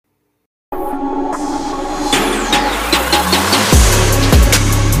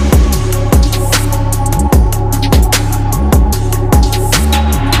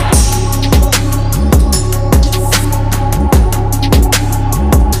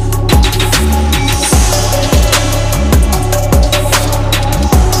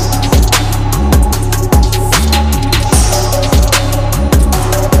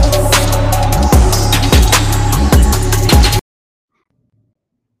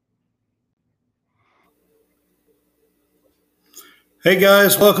Hey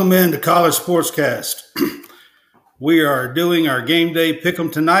guys, welcome in to College SportsCast. We are doing our game day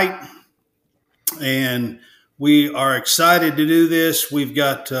pick'em tonight, and we are excited to do this. We've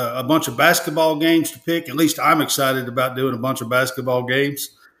got a bunch of basketball games to pick. At least I'm excited about doing a bunch of basketball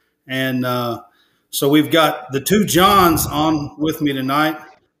games. And so we've got the two Johns on with me tonight.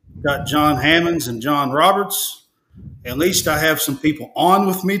 Got John Hammonds and John Roberts. At least I have some people on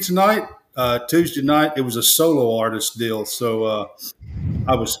with me tonight. Tuesday night, it was a solo artist deal, so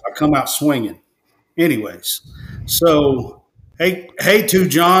I come out swinging. Anyways, so hey, two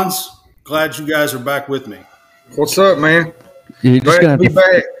Johns, glad you guys are back with me. What's up, man? You're just Glad gonna to be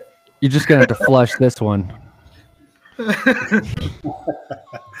back. You're just gonna have to flush this one. All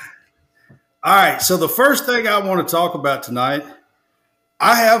right, so the first thing I want to talk about tonight,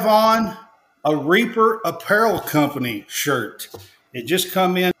 I have on a Reaper Apparel Company shirt. It just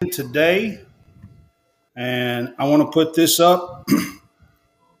come in today, and I want to put this up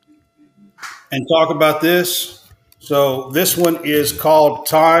and talk about this. So this one is called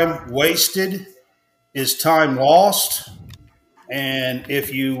Time Wasted is Time Lost. And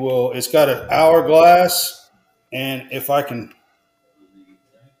if you will, it's got an hourglass. And if I can,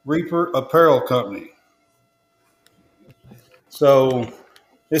 Reaper Apparel Company. So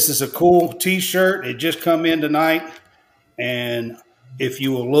this is a cool t-shirt. It just come in tonight. And if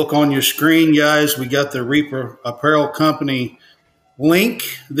you will look on your screen, guys, we got the Reaper Apparel Company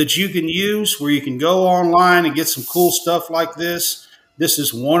link that you can use where you can go online and get some cool stuff like this. This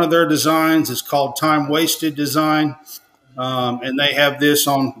is one of their designs. It's called Time Wasted Design. And they have this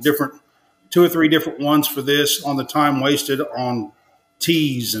on two or three different ones for this on the Time Wasted on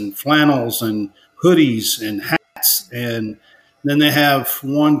tees and flannels and hoodies and hats. And then they have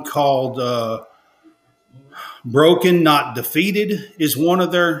one called Broken, Not Defeated is one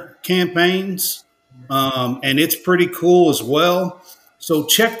of their campaigns. And it's pretty cool as well. So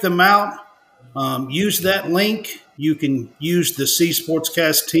check them out. Use that link. You can use the C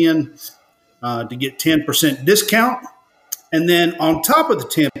SportsCast 10 to get 10% discount. And then on top of the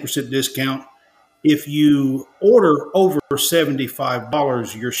 10% discount, if you order over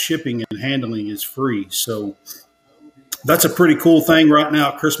 $75, your shipping and handling is free. So that's a pretty cool thing right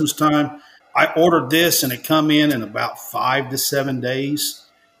now at Christmas time. I ordered this and it come in about 5 to 7 days.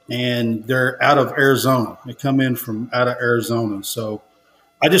 And they're out of Arizona. They come in from out of Arizona. So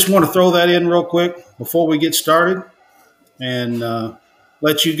I just want to throw that in real quick before we get started and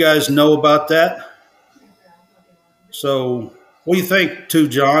let you guys know about that. So what do you think, two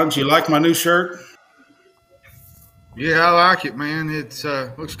Johns? You like my new shirt? Yeah, I like it, man. It's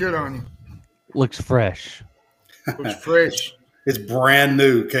looks good on you. Looks fresh. Looks fresh. It's brand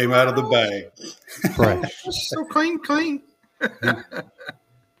new. Came out of the bag. Fresh. So clean.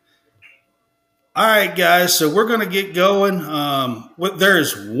 All right, guys. So we're going to get going. There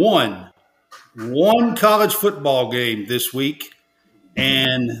is one college football game this week,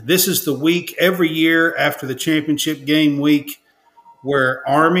 and this is the week every year after the championship game week where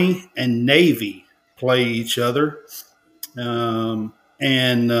Army and Navy play each other. And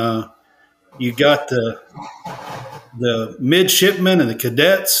you got the midshipmen and the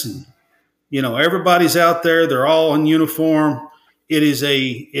cadets. And, everybody's out there. They're all in uniform. It is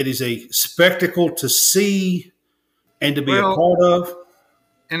a spectacle to see and to be a part of.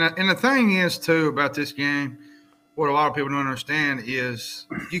 And the thing is, too, about this game, what a lot of people don't understand is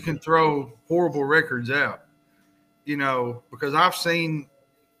you can throw horrible records out, because I've seen,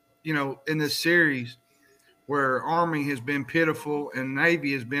 in this series where Army has been pitiful and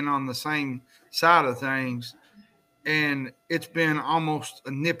Navy has been on the same side of things, and it's been almost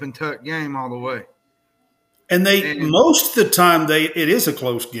a nip and tuck game all the way. And most of the time it is a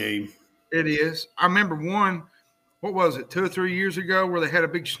close game. It is. I remember what was it, 2 or 3 years ago where they had a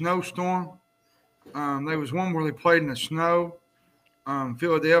big snowstorm. There was one where they played in the snow.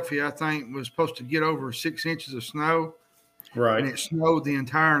 Philadelphia, I think, was supposed to get over 6 inches of snow. Right. And it snowed the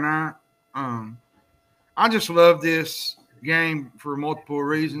entire night. I just love this game for multiple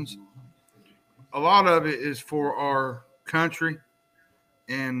reasons. A lot of it is for our country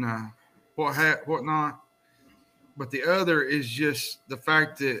and whatnot. But the other is just the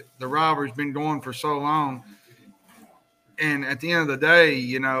fact that the rivalry's been going for so long. And at the end of the day,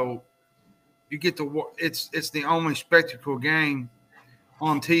 you get to it's the only spectacle game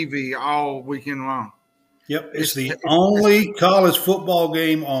on TV all weekend long. Yep, it's the only college football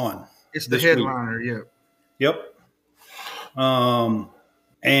game on. It's the headliner, week. Yep.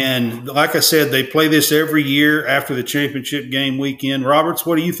 And like I said, they play this every year after the championship game weekend. Roberts,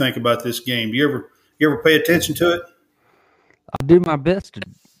 what do you think about this game? Do you ever pay attention to it? I do my best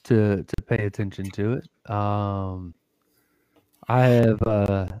to pay attention to it. I have,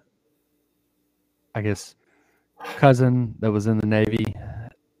 I guess, cousin that was in the Navy,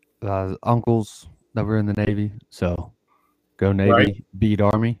 uncles that were in the Navy. So go Right. Navy, beat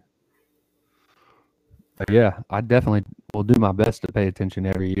Army. But yeah, I definitely will do my best to pay attention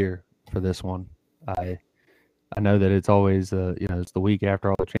every year for this one. I know that it's always it's the week after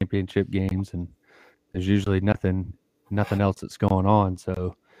all the championship games, and there's usually nothing else that's going on.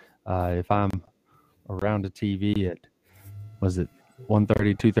 So if I'm around a TV at, was it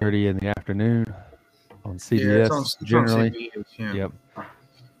 1:30, 2:30 in the afternoon on Yeah, it's CBS on generally? CBS. Yeah. Yep.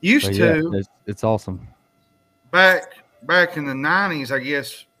 Used But yeah, to it's awesome. back in the 90s, I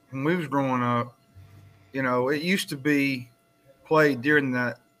guess, when we was growing up, it used to be played during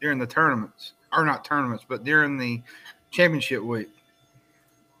the tournaments, or not tournaments, but during the championship week.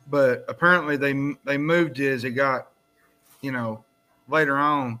 But apparently they moved it as it got, later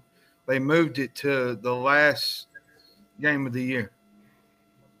on, they moved it to the last game of the year.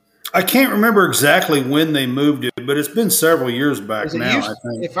 I can't remember exactly when they moved it, but it's been several years back now, I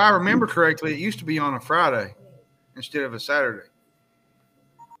think. If I remember correctly, it used to be on a Friday instead of a Saturday.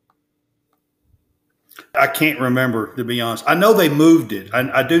 I can't remember, to be honest. I know they moved it.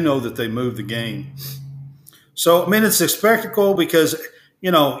 I do know that they moved the game. So, I mean, it's a spectacle because,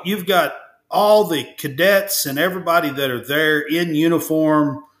 you've got all the cadets and everybody that are there in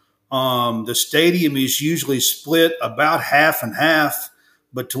uniform. The stadium is usually split about half and half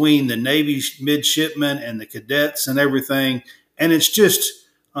between the Navy midshipmen and the cadets and everything. And it's just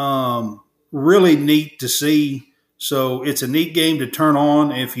really neat to see. So it's a neat game to turn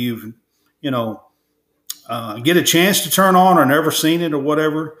on if you've, get a chance to turn on or never seen it or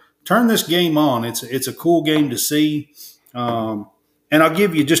whatever. Turn this game on. It's a cool game to see. And I'll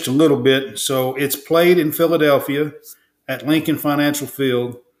give you just a little bit. So it's played in Philadelphia at Lincoln Financial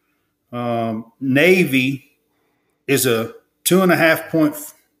Field. Navy is a 2.5-point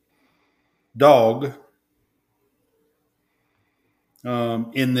dog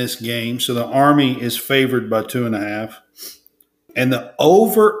in this game. So the Army is favored by 2.5. And the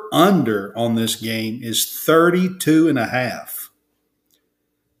over-under on this game is 32.5.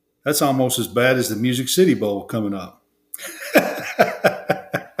 That's almost as bad as the Music City Bowl coming up.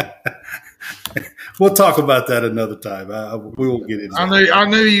 We'll talk about that another time. We will get into it. I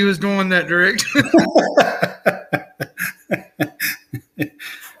knew you was going that direction.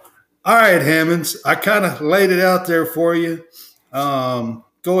 All right, Hammonds. I kind of laid it out there for you.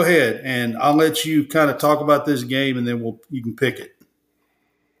 Go ahead, and I'll let you kind of talk about this game, and then you can pick it.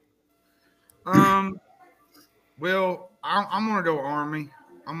 Well, I'm going to go Army.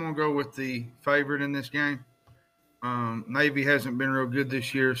 I'm going to go with the favorite in this game. Navy hasn't been real good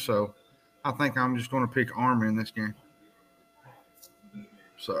this year, so I think I'm just going to pick Army in this game.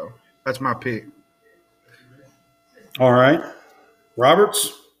 So that's my pick. All right.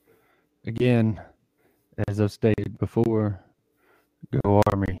 Roberts? Again, as I've stated before, go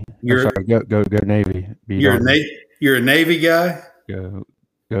Army. Go Navy. You're a Navy guy? Go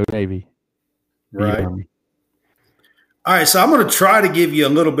Navy. Right. Army. All right, so I'm going to try to give you a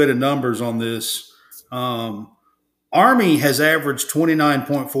little bit of numbers on this. Army has averaged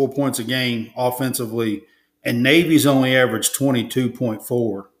 29.4 points a game offensively, and Navy's only averaged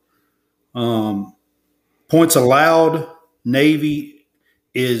 22.4. Points allowed, Navy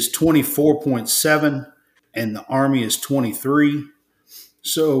is 24.7, and the Army is 23.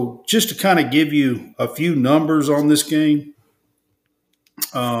 So just to kind of give you a few numbers on this game.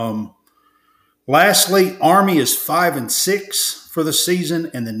 Lastly, Army is 5-6 for the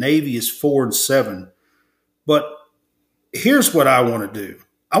season, and the Navy is 4-7. But here's what I want to do.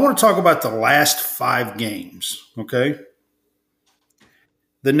 I want to talk about the last 5 games, okay?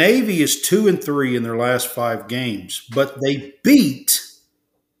 The Navy is 2-3 in their last 5 games, but they beat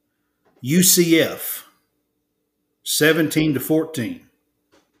UCF 17-14.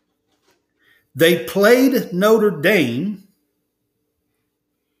 They played Notre Dame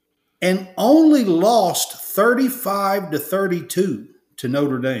and only lost 35-32 to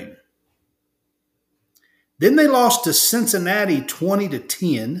Notre Dame. Then they lost to Cincinnati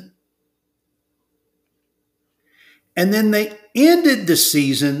 20-10. And then they ended the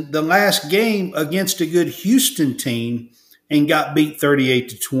season, the last game, against a good Houston team and got beat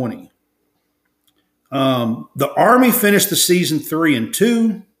 38-20. The Army finished the season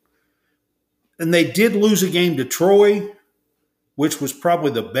 3-2. And they did lose a game to Troy, which was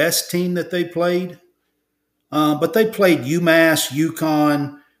probably the best team that they played. But they played UMass,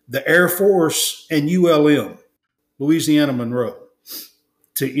 UConn, the Air Force, and ULM, Louisiana Monroe,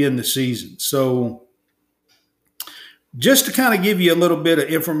 to end the season. So just to kind of give you a little bit of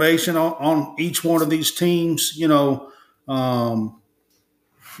information on each one of these teams,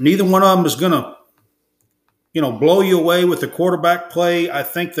 Neither one of them is going to, blow you away with the quarterback play. I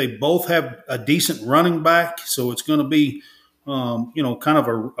think they both have a decent running back, so it's going to be, kind of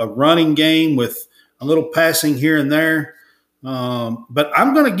a running game with a little passing here and there. But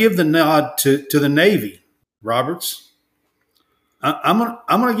I'm going to give the nod to the Navy, Roberts. I'm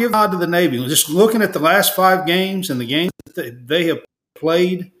going to give the nod to the Navy. Just looking at the last 5 games and the games that they have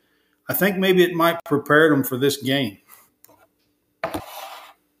played, I think maybe it might prepare them for this game.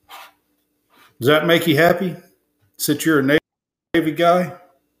 Does that make you happy? Since you're a Navy guy?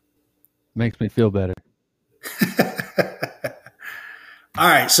 Makes me feel better. All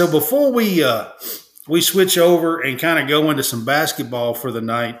right. So before we switch over and kind of go into some basketball for the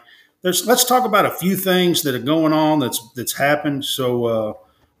night, let's talk about a few things that are going on that's happened. So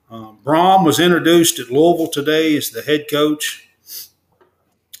Brom was introduced at Louisville today as the head coach.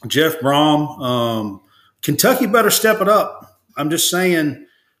 Jeff Brom. Kentucky better step it up. I'm just saying.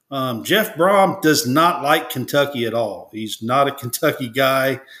 Jeff Brom does not like Kentucky at all. He's not a Kentucky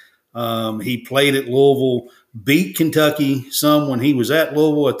guy. He played at Louisville, beat Kentucky some when he was at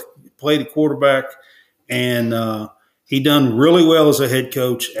Louisville, played at quarterback, and he done really well as a head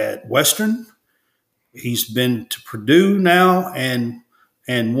coach at Western. He's been to Purdue now and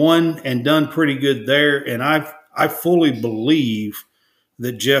won and done pretty good there. And I fully believe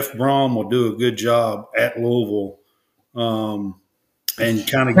that Jeff Brom will do a good job at Louisville. And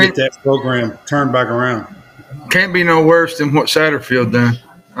kind of get that program turned back around. Can't be no worse than what Satterfield done.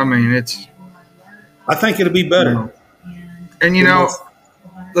 I mean, I think it'll be better. And,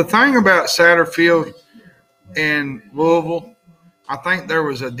 the thing about Satterfield and Louisville, I think there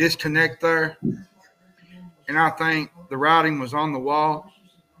was a disconnect there. And I think the writing was on the wall.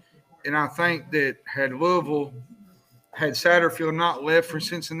 And I think that had Satterfield not left for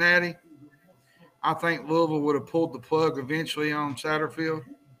Cincinnati, I think Louisville would have pulled the plug eventually on Satterfield,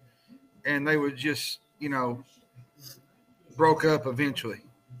 and they would just, broke up eventually.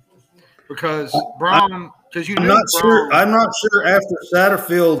 Because Brom, because I'm not sure after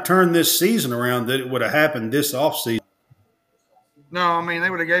Satterfield turned this season around that it would have happened this offseason. No, I mean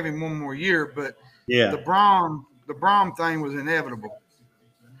they would have gave him one more year, but yeah, the Brom thing was inevitable.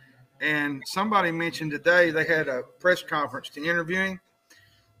 And somebody mentioned today they had a press conference to interview him.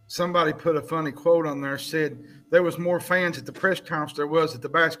 Somebody put a funny quote on there, said there was more fans at the press conference there was at the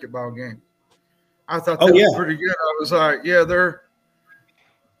basketball game. I thought that was pretty good. I was like, yeah, they're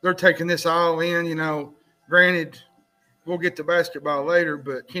taking this all in, Granted, we'll get to basketball later,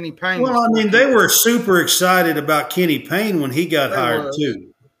 but Kenny Payne. Well, I mean, they were super excited about Kenny Payne when he got hired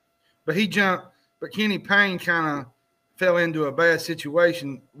too. But Kenny Payne kind of fell into a bad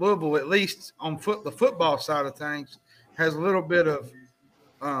situation. Louisville, at least on the football side of things, has a little bit of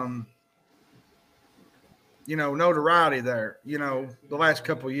notoriety there, the last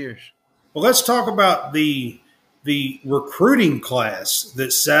couple of years. Well, let's talk about the recruiting class that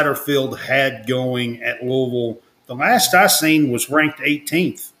Satterfield had going at Louisville. The last I seen was ranked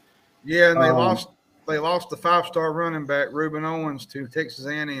 18th. Yeah, and they lost the 5-star running back Reuben Owens to Texas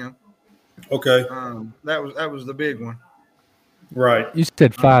A&M. Okay. That was the big one. Right. You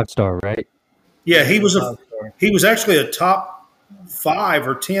said 5-star, right? Yeah, he was actually a top 5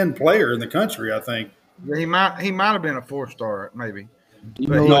 or 10 player in the country, I think. Yeah, he might have been a 4-star, maybe. Do you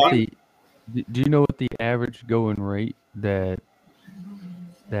know what the average going rate that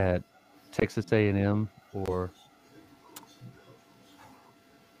Texas A&M or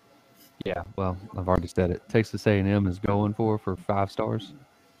I've already said it. Texas A&M is going for 5 stars.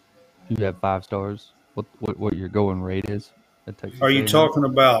 If you have 5 stars, what your going rate is at Texas? Are you talking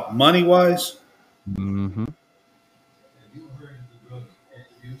about money wise? Mm-hmm.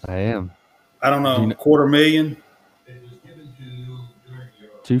 I am. I don't know, $250,000.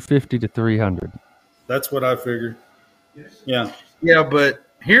 250 to 300. That's what I figured. Yeah. Yeah, but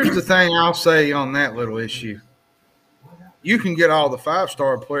here's the thing I'll say on that little issue. You can get all the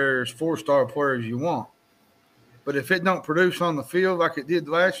 5-star players, 4-star players you want. But if it don't produce on the field like it did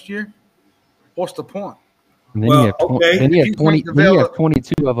last year, what's the point? And then you have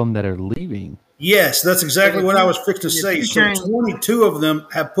 22 of them that are leaving. Yes, that's exactly what I was fixing to say. So 22 of them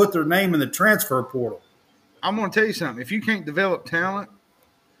have put their name in the transfer portal. I'm going to tell you something. If you can't develop talent,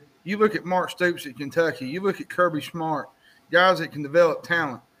 you look at Mark Stoops at Kentucky. You look at Kirby Smart, guys that can develop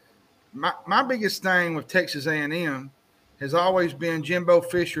talent. My biggest thing with Texas A&M has always been Jimbo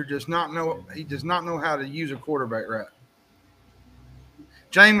Fisher does not know how to use a quarterback right.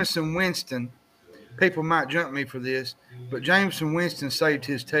 Jameson Winston, people might jump me for this, but Jameson Winston saved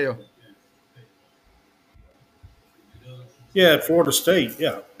his tail. Yeah, at Florida State,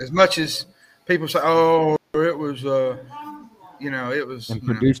 yeah. As much as people say, oh, it was, it was. And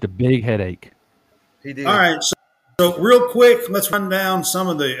produced a big headache. He did. All right, so real quick, let's run down some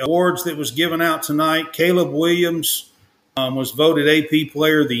of the awards that was given out tonight. Caleb Williams was voted AP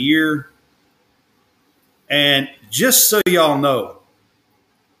Player of the Year. And just so y'all know,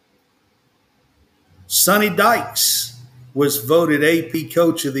 Sonny Dykes was voted AP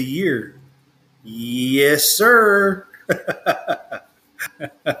Coach of the Year. Yes, sir.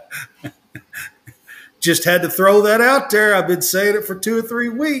 Just had to throw that out there. I've been saying it for 2 or 3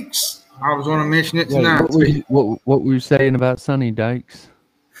 weeks. I was going to mention it tonight. What were you saying about Sonny Dykes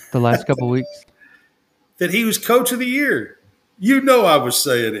the last couple of weeks? That he was Coach of the Year. You know I was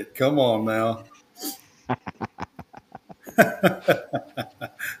saying it. Come on now.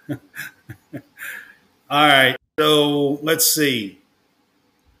 All right. So let's see.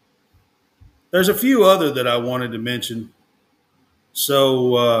 There's a few other that I wanted to mention.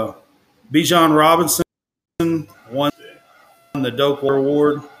 So Bijan Robinson won the Doak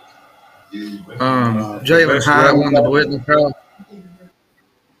Award. Jalen Hyde won the Blitton Cup.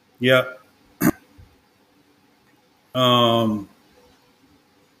 Yep.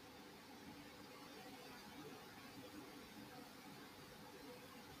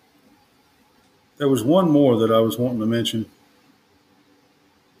 There was one more that I was wanting to mention.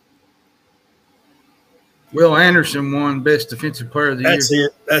 Will Anderson won Best Defensive Player of the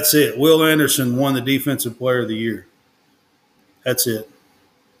Year. That's it. Will Anderson won the Defensive Player of the Year. That's it.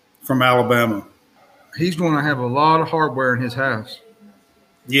 From Alabama. He's going to have a lot of hardware in his house.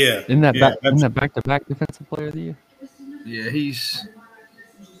 Yeah. Isn't that back-to-back Defensive Player of the Year? Yeah, he's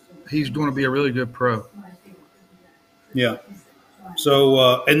going to be a really good pro. Yeah.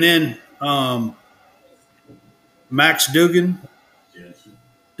 So, and then Max Duggan.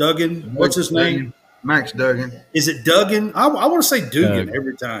 What's his name? Max Duggan. Is it Duggan? I want to say Dugan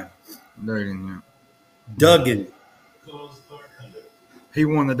every time. Duggan, yeah. Duggan. He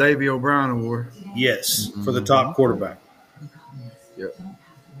won the Davy O'Brien Award. Yes, for the top quarterback. Yep.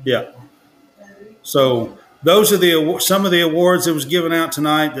 Yeah. So those are some of the awards that was given out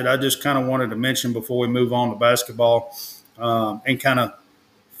tonight that I just kind of wanted to mention before we move on to basketball and kind of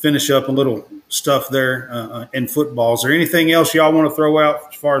finish up a little stuff there in football. Is there anything else y'all want to throw out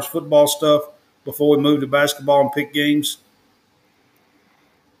as far as football stuff before we move to basketball and pick games?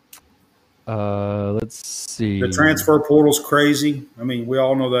 Let's see. The transfer portal's crazy. I mean, we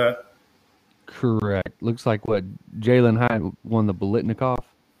all know that. Correct. Looks like what Jalen Hyde won the Bolitnikoff.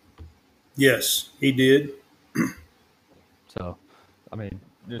 Yes, he did. So, I mean,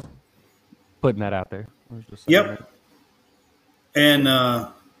 just putting that out there. Yep. Right. And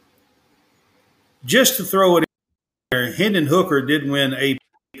just to throw it in there, Hendon Hooker did win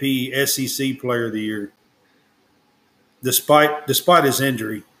AP SEC Player of the Year, despite his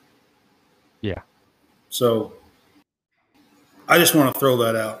injury. Yeah. So I just want to throw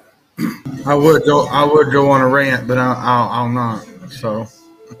that out. I would go on a rant, but I'll not. So.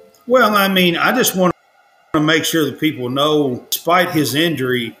 Well, I mean, I just want to make sure that people know, despite his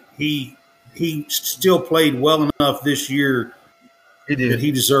injury, he still played well enough this year. He did. That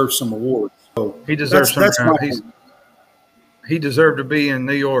he deserves some awards. So he deserves He deserved to be in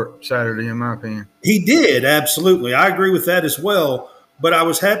New York Saturday, in my opinion. He did, absolutely. I agree with that as well. But I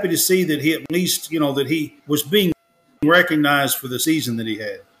was happy to see that he at least, that he was being recognized for the season that he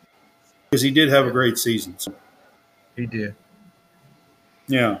had. Because he did have a great season. So. He did.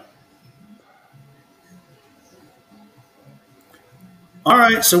 Yeah. All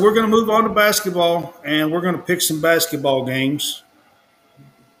right, so we're going to move on to basketball, and we're going to pick some basketball games.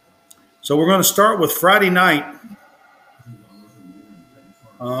 So we're going to start with Friday night.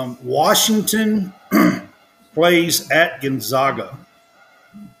 Washington plays at Gonzaga.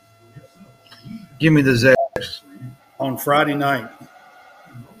 Give me the Zags. On Friday night.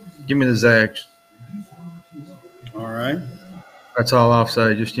 Give me the Zags. All right. That's all I'll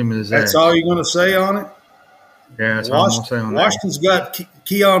say. Just give me the Zags. That's all you're going to say on it? Yeah, that's all I'm going to say on that. Washington's got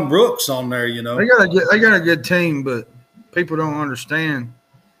Keon Brooks on there, They got a good team, but people don't understand.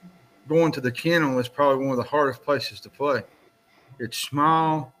 Going to the Kennel is probably one of the hardest places to play. It's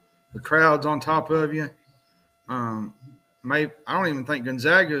small. The crowd's on top of you. I don't even think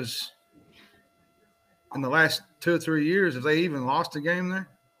Gonzaga's in the last 2 or 3 years, have they even lost a game there?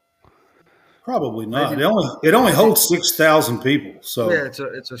 Probably not. It only holds 6,000 people. So yeah,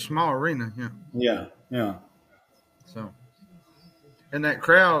 it's a small arena. Yeah. Yeah. So, and that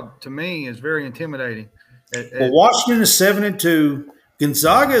crowd to me is very intimidating. Well, Washington is 7-2.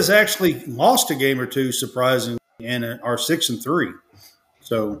 Gonzaga has actually lost a game or two, surprisingly, and are 6-3.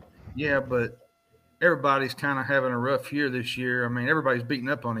 So yeah, but everybody's kind of having a rough year this year. I mean, everybody's beating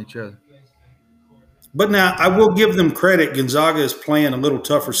up on each other. But now I will give them credit. Gonzaga is playing a little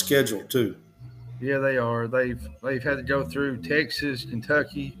tougher schedule too. Yeah, they are. They've had to go through Texas,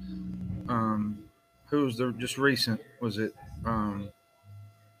 Kentucky. Who was the just recent? Was it?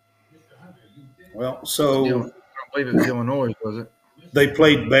 Well, I so don't believe it was Illinois, was it? they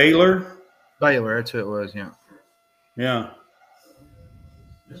played Baylor. Baylor, that's who it was. Yeah. Yeah.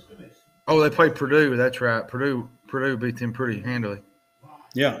 Oh, they played Purdue. That's right. Purdue beat them pretty handily.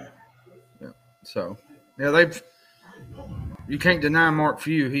 Yeah. So, yeah, you can't deny Mark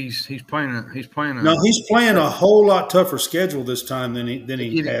Few. He's playing a. No, he's playing a whole lot tougher schedule this time than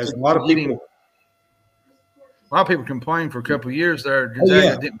he has. A lot of people complained for a couple of years there.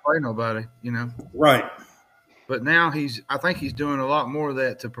 Gonzaga didn't play nobody, Right. But now I think he's doing a lot more of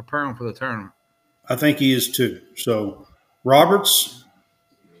that to prepare him for the tournament. I think he is too. So, Roberts,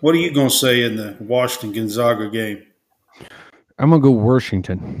 what are you going to say in the Washington Gonzaga game? I'm going to go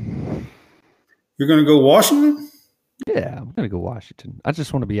Washington. You're going to go Washington? Yeah, I'm going to go Washington. I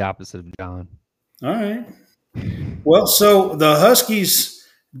just want to be opposite of John. All right. Well, so the Huskies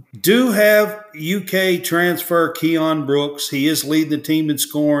do have UK transfer Keon Brooks. He is leading the team in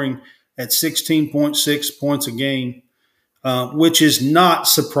scoring at 16.6 points a game, which is not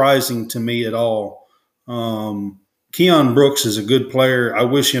surprising to me at all. Keon Brooks is a good player. I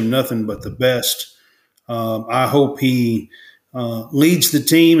wish him nothing but the best. I hope he leads the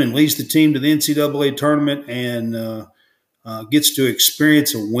team to the NCAA tournament and gets to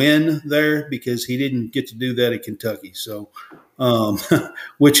experience a win there because he didn't get to do that at Kentucky. So,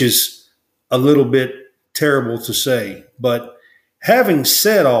 which is a little bit terrible to say. But having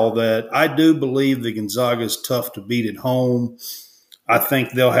said all that, I do believe that Gonzaga is tough to beat at home. I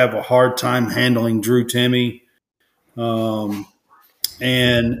think they'll have a hard time handling Drew Timme.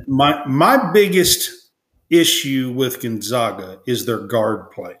 And my biggest issue with Gonzaga is their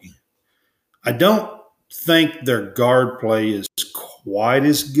guard play. I don't think their guard play is quite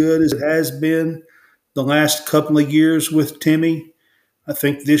as good as it has been the last couple of years with Timme. I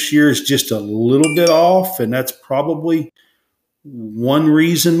think this year is just a little bit off, and that's probably one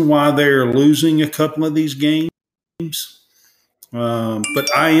reason why they're losing a couple of these games.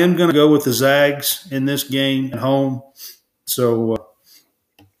 But I am going to go with the Zags in this game at home. So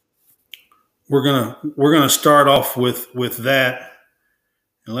we're gonna start off with that,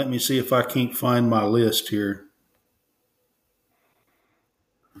 and let me see if I can't find my list here.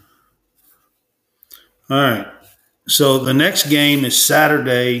 All right. So the next game is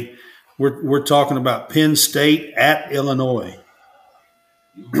Saturday. We're talking about Penn State at Illinois.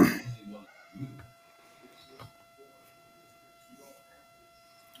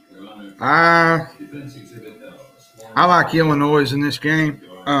 I like Illinois in this game.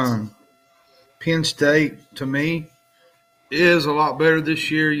 Penn State, to me, is a lot better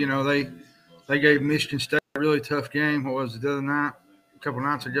this year. They gave Michigan State a really tough game. What was it, the other night? A couple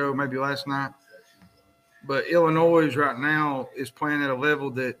nights ago, maybe last night. But Illinois right now is playing at a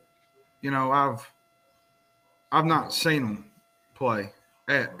level that, I've not seen them play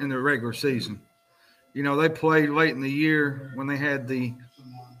in the regular season. They played late in the year when they had the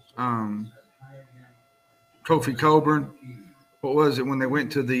Kofi Coburn. What was it when they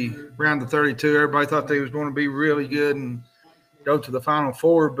went to the round of 32? Everybody thought they was going to be really good and go to the Final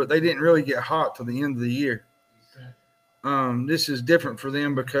Four, but they didn't really get hot till the end of the year. This is different for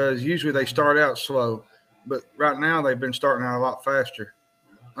them because usually they start out slow, but right now they've been starting out a lot faster.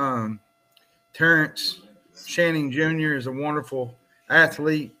 Terrence Shannon Jr. is a wonderful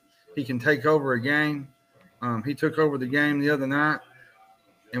athlete. He can take over a game. He took over the game the other night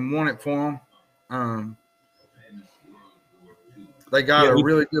and won it for them. They got a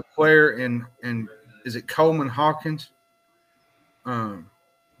really good player in is it Coleman Hawkins?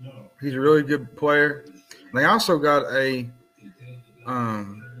 He's a really good player. They also got a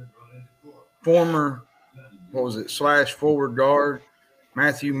former / forward guard,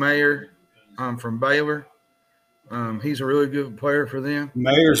 Matthew Mayer, from Baylor. He's a really good player for them.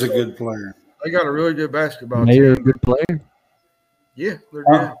 Mayer's a good player. They got a really good basketball Mayer, team. a good player? Yeah, they're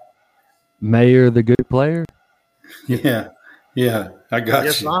good. Mayer, the good player? Yeah, I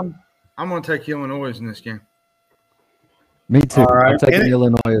got you. I'm going to take Illinois in this game. Me too. Right. I'm taking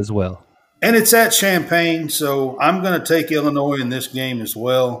Illinois as well. And it's at Champaign, so I'm going to take Illinois in this game as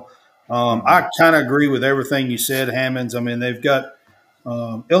well. I kind of agree with everything you said, Hammonds. I mean, they've got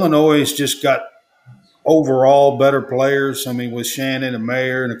Illinois has just got overall better players. I mean, with Shannon and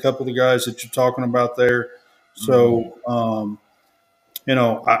Mayer and a couple of the guys that you're talking about there. So,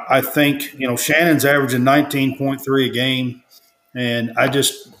 I think, Shannon's averaging 19.3 a game, and I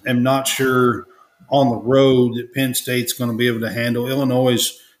just am not sure on the road that Penn State's going to be able to handle.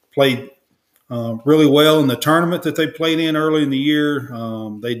 Illinois played really well in the tournament that they played in early in the year.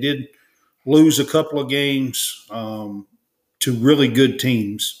 They did lose a couple of games to really good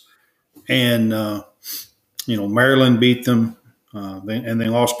teams. And, Maryland beat them, and they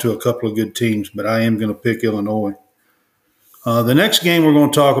lost to a couple of good teams, but I am going to pick Illinois. The next game we're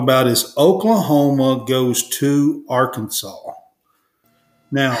going to talk about is Oklahoma goes to Arkansas.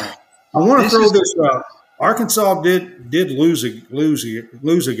 Now, I want to throw this out. Arkansas did lose a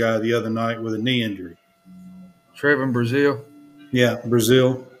guy the other night with a knee injury. Trevin Brazile. Yeah,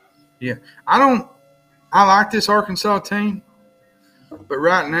 Brazile. Yeah, I like this Arkansas team, but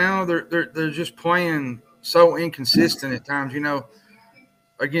right now they're just playing so inconsistent at times.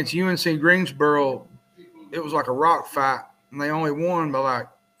 Against UNC Greensboro, it was like a rock fight, and they only won by like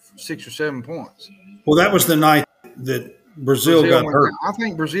 6 or 7 points. Well, that was the night that Brazile got hurt. I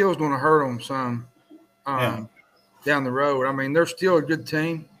think Brazil's going to hurt them some down the road. I mean, they're still a good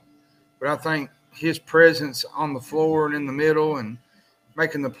team, but I think his presence on the floor and in the middle and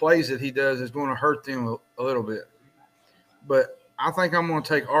making the plays that he does is going to hurt them a little bit. But I think I'm going to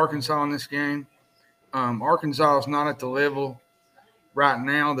take Arkansas in this game. Arkansas is not at the level right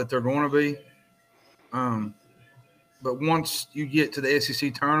now that they're going to be. But once you get to the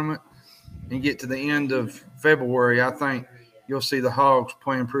SEC tournament and get to the end of February, I think you'll see the Hogs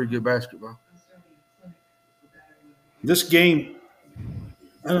playing pretty good basketball. This game,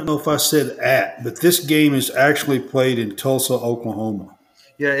 I don't know if I said but this game is actually played in Tulsa, Oklahoma.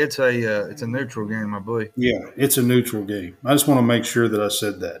 Yeah, it's a neutral game, I believe. Yeah, it's a neutral game. I just want to make sure that I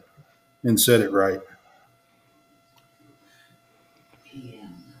said that and said it right.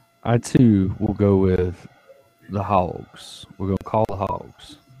 I, too, will go with the Hogs. We're going to call the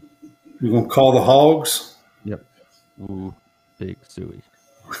Hogs. You're going to call the Hogs? Yep. Ooh, big suey.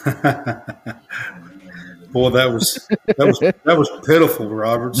 Boy, that was pitiful,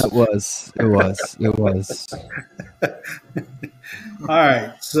 Roberts. It was. All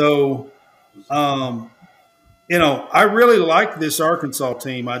right, so I really like this Arkansas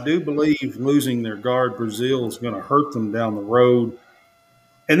team. I do believe losing their guard Brazile is going to hurt them down the road.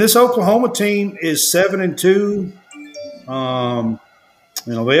 And this Oklahoma team is 7-2.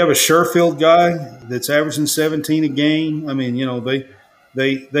 They have a Sherfield guy that's averaging 17 a game. I mean,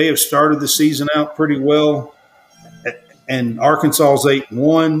 they have started the season out pretty well. And Arkansas is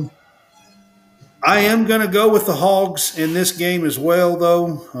 8-1. I am going to go with the Hogs in this game as well,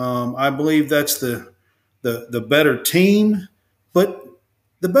 though. I believe that's the better team, but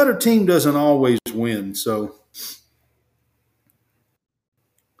the better team doesn't always win. So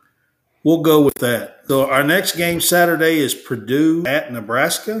we'll go with that. So our next game Saturday is Purdue at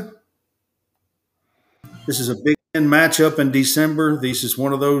Nebraska. This is a Big Ten matchup in December. This is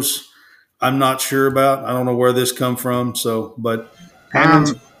one of those I'm not sure about. I don't know where this come from. So, but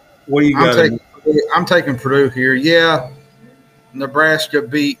Hammond, what do you got? I'm taking Purdue here. Yeah, Nebraska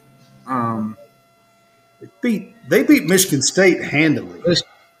beat. They beat Michigan State handily.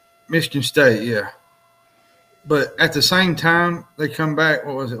 Michigan State, yeah. But at the same time, they come back.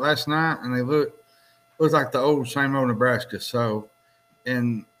 What was it last night? And they look like the same old Nebraska. So,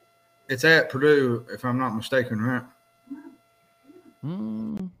 and it's at Purdue, if I'm not mistaken, right?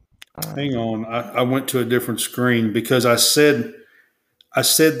 Hang on, I went to a different screen because I said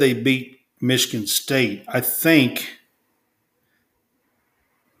they beat Michigan State. I think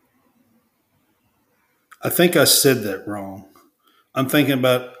I said that wrong. I'm thinking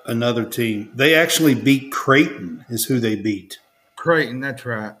about another team. They actually beat Creighton is who they beat. Creighton, that's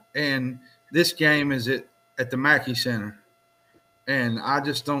right. And this game is at the Mackey Center. And I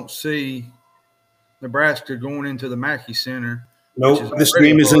just don't see Nebraska going into the Mackey Center. Nope, this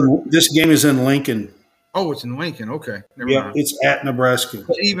game is in Lincoln. Oh, it's in Lincoln. Okay. Never mind. It's at Nebraska.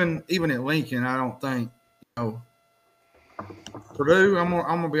 But even at Lincoln, I don't think Purdue, I'm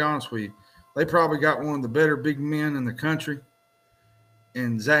gonna be honest with you. They probably got one of the better big men in the country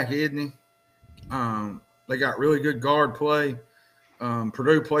in Zach Edney. They got really good guard play.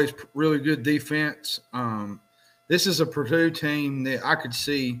 Purdue plays really good defense. This is a Purdue team that I could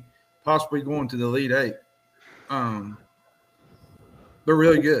see possibly going to the Elite Eight. They're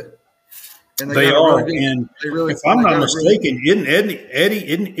really good. And they are. And if I'm not mistaken,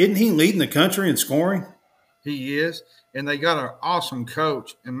 isn't he leading the country in scoring? He is. And they got an awesome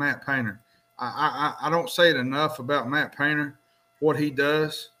coach in Matt Painter. I don't say it enough about Matt Painter. What he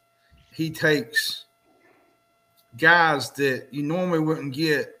does, he takes guys that you normally wouldn't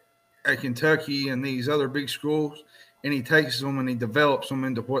get at Kentucky and these other big schools, and he takes them and he develops them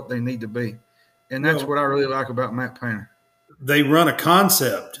into what they need to be. And that's what I really like about Matt Painter. They run a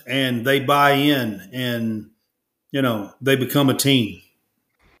concept and they buy in and, they become a team.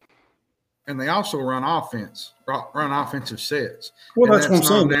 and they also run offensive sets. Well, And that's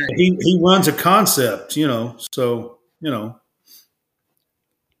what I'm saying. He runs a concept, so,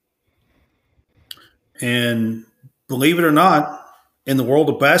 and believe it or not, in the world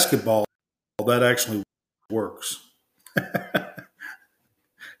of basketball, that actually works.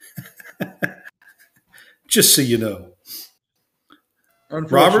 Just so you know.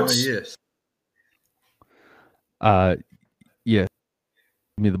 Unfortunately, Roberts? yes. Yes.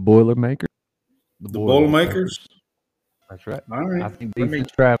 Give me the Boilermakers. The Boilermakers? That's right. All right. I think defense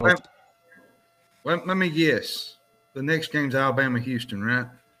travels. Let me guess. The next game's Alabama-Houston, right?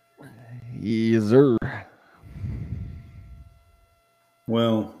 Yes, sir.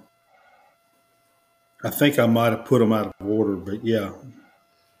 Well, I think I might have put them out of order, but yeah.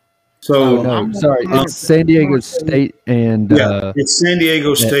 So no, sorry. It's San Diego State and it's San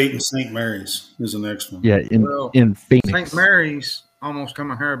Diego State and St. Mary's is the next one. Yeah, in Phoenix. St. Mary's almost come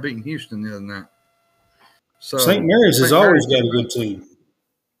a hair beating Houston the other night. So St. Mary's has always got a good team.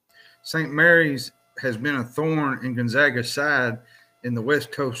 St. Mary's has been a thorn in Gonzaga's side in the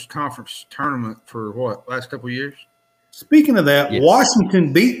West Coast Conference tournament for last couple of years? Speaking of that, yes.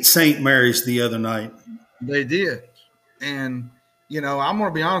 Washington beat St. Mary's the other night. They did. And, I'm going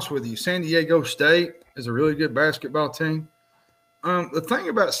to be honest with you. San Diego State is a really good basketball team. The thing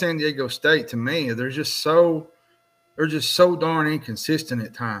about San Diego State to me, they're just so darn inconsistent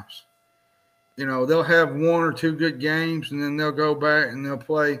at times. They'll have one or two good games, and then they'll go back and they'll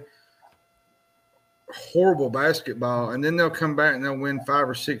play horrible basketball, and then they'll come back and they'll win 5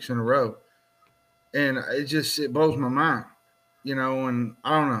 or 6 in a row. And it blows my mind, and I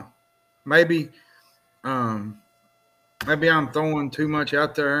don't know. Maybe I'm throwing too much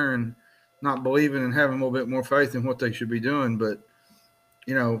out there and not believing and having a little bit more faith in what they should be doing. But,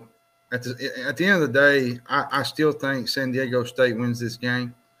 at the end of the day, I still think San Diego State wins this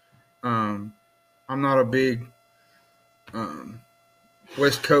game. I'm not a big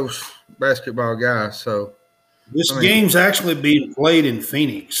West Coast basketball guy, so this game's actually being played in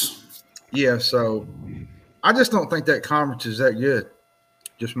Phoenix. Yeah, so I just don't think that conference is that good.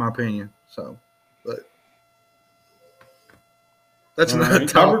 Just my opinion. So, but that's another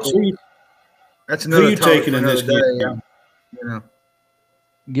topic. That's another who you topic taking in this game?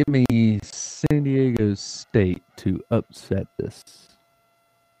 Give me San Diego State to upset this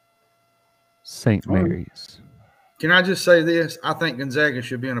St. Mary's. Can I just say this? I think Gonzaga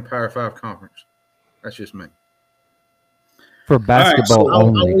should be in a Power 5 conference. That's just me. For basketball right, so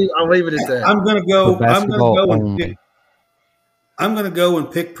only. I'll leave it at that. I'm going to go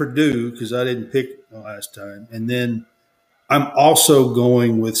and pick Purdue because I didn't pick the last time. And then I'm also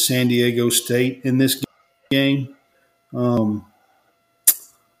going with San Diego State in this game.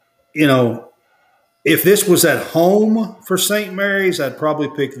 If this was at home for St. Mary's, I'd probably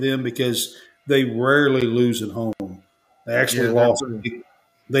pick them because they rarely lose at home. They actually lost.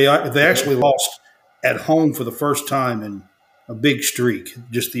 They actually lost at home for the first time in a big streak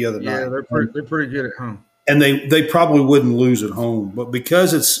just the other night. Yeah, they're pretty good at home. And they probably wouldn't lose at home. But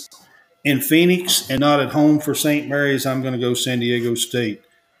because it's in Phoenix and not at home for St. Mary's, I'm going to go San Diego State.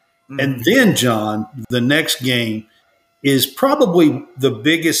 Mm-hmm. And then, John, the next game is probably the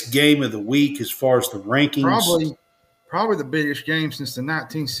biggest game of the week as far as the rankings. Probably the biggest game since the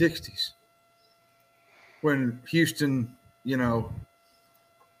 1960s when Houston,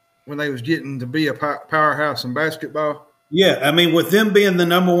 when they was getting to be a powerhouse in basketball. Yeah, I mean, with them being the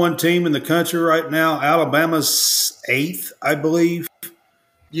number one team in the country right now, Alabama's 8th, I believe.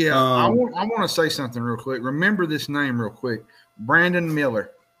 Yeah, I want to say something real quick. Remember this name real quick. Brandon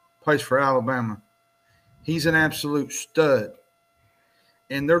Miller plays for Alabama. He's an absolute stud.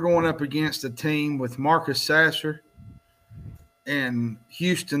 And they're going up against a team with Marcus Sasser and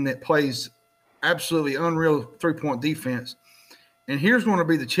Houston that plays absolutely unreal three-point defense. And here's going to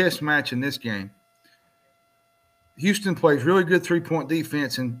be the chess match in this game. Houston plays really good three-point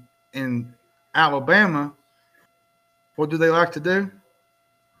defense in Alabama. What do they like to do?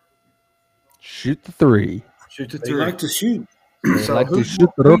 Shoot the three. They like to shoot. So who's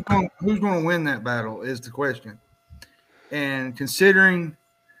going to win that battle is the question. And considering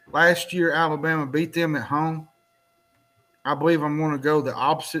last year Alabama beat them at home, I believe I'm going to go the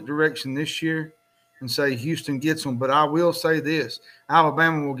opposite direction this year and say Houston gets them. But I will say this.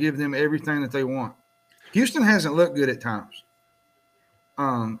 Alabama will give them everything that they want. Houston hasn't looked good at times.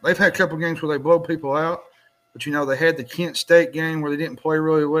 They've had a couple games where they blow people out. But, they had the Kent State game where they didn't play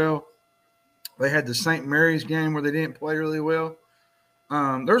really well. They had the St. Mary's game where they didn't play really well.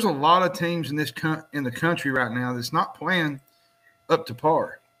 There's a lot of teams in the country right now that's not playing up to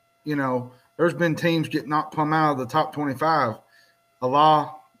par. There's been teams get knocked plumb out of the top 25. A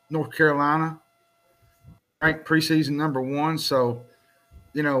lot North Carolina, ranked preseason #1. So,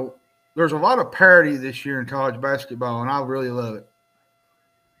 there's a lot of parity this year in college basketball, and I really love it.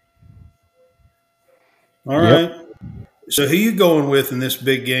 All right. So who you going with in this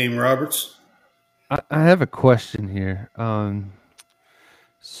big game, Roberts? I have a question here.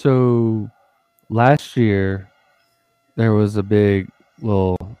 So last year there was a big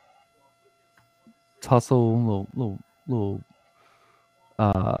little tussle, little.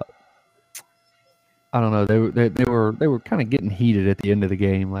 I don't know. They were kind of getting heated at the end of the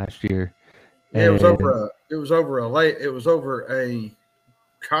game last year. Yeah, it was over a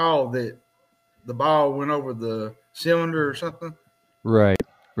call that the ball went over the cylinder or something. Right.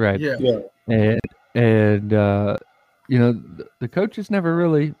 Yeah. And the coaches never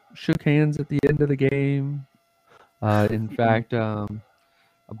really shook hands at the end of the game. In fact, I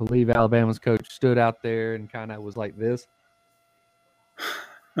believe Alabama's coach stood out there and kind of was like this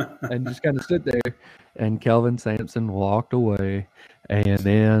and just kind of stood there. And Kelvin Sampson walked away. And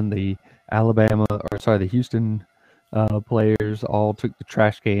then the Houston players all took the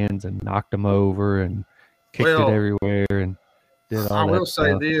trash cans and knocked them over and kicked it everywhere and did all I that will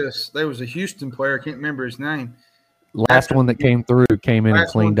say stuff. this. There was a Houston player. I can't remember his name. Last one that came in and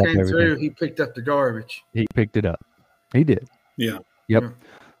cleaned up everything. He picked up the garbage. He picked it up. He did. Yeah. Yep. Yeah.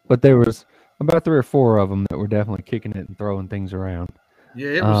 But there was about 3 or 4 of them that were definitely kicking it and throwing things around.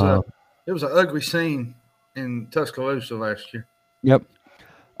 Yeah, it was an ugly scene in Tuscaloosa last year. Yep.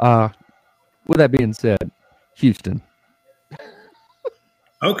 With that being said, Houston.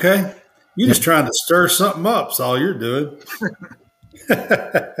 Okay. You're just trying to stir something up. That's all you're doing.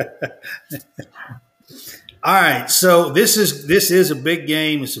 All right. So this is a big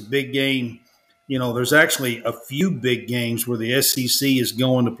game. It's a big game. There's actually a few big games where the SEC is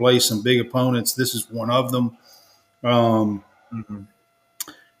going to play some big opponents. This is one of them.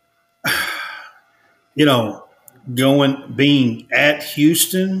 Being at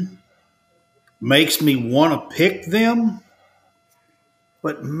Houston makes me want to pick them.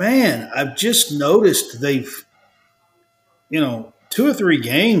 But, man, I've just noticed they've, 2 or 3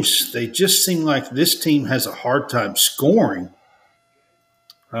 games, they just seem like this team has a hard time scoring.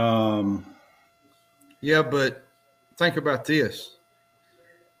 Yeah, but think about this.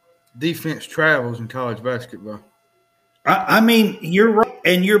 Defense travels in college basketball. I mean, you're right,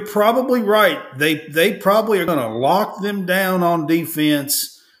 and you're probably right. They probably are going to lock them down on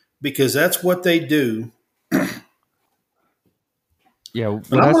defense because that's what they do. Yeah, I'm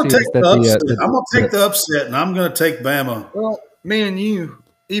going to take the upset. I'm going to take the upset, and I'm going to take Bama. Well, me and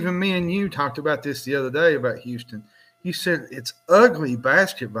you talked about this the other day about Houston. You said it's ugly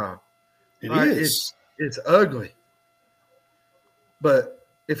basketball. It is. It's ugly. But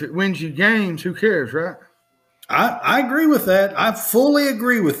if it wins you games, who cares, right? I agree with that. I fully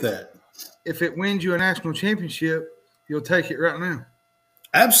agree with that. If it wins you a national championship, you'll take it right now.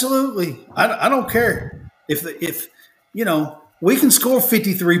 Absolutely. I don't care. If we can score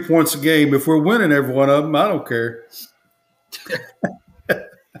 53 points a game if we're winning every one of them. I don't care.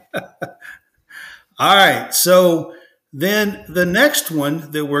 All right. So then the next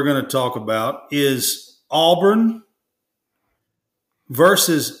one that we're going to talk about is Auburn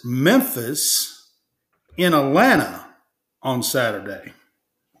versus Memphis in Atlanta on Saturday.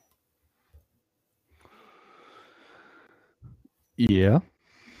 Yeah.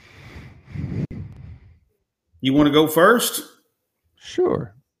 You want to go first?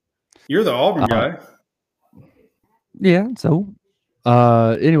 Sure. You're the Auburn guy. Yeah. So,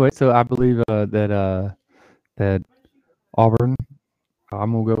 anyway, so I believe that Auburn.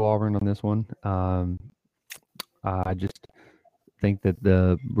 I'm gonna go Auburn on this one. I just think that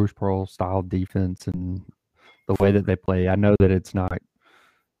the Bruce Pearl style defense and the way that they play. I know that it's not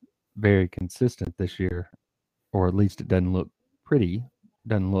very consistent this year, or at least it doesn't look pretty.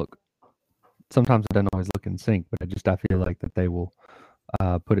 Doesn't look. Sometimes it doesn't always look in sync, but I feel like that they will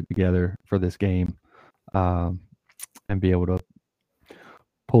put it together for this game and be able to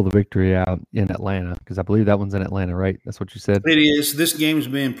pull the victory out in Atlanta, because I believe that one's in Atlanta, right? That's what you said? It is. This game's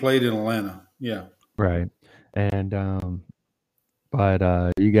being played in Atlanta. Yeah. Right. And but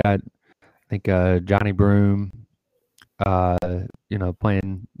you got, I think, Johnny Broom,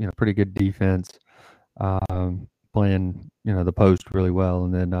 playing, pretty good defense, playing, the post really well.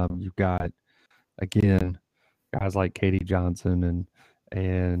 And then you've got, again, guys like Katie Johnson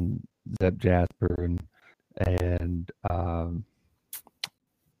and Zeb Jasper and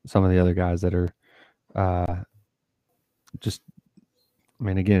some of the other guys that are just, I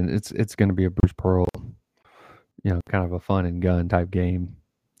mean, again, it's going to be a Bruce Pearl, kind of a fun and gun type game.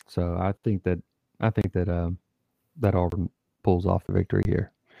 So I think that Auburn pulls off the victory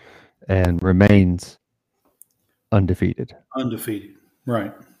here. and remains undefeated. Undefeated.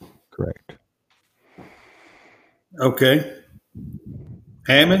 Right. Correct. Okay.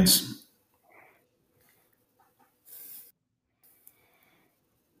 Hammonds?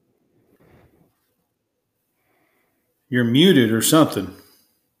 You're muted or something.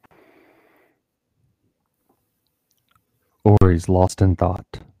 Or he's lost in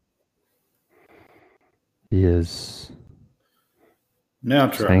thought. He is Now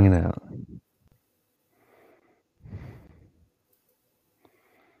just try. hanging out.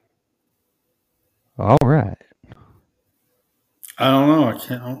 All right. I don't know. I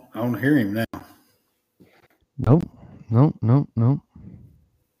can't. I don't hear him now. Nope. Well,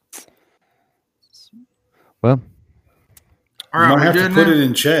 All You right, might we have to good put now? it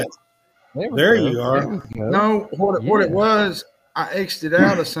in chat. There you are. No, what it Yeah. was, I exited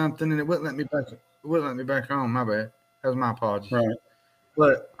out of something and it wouldn't let me back. It wouldn't let me back on. My bad. That was my apologies. Right.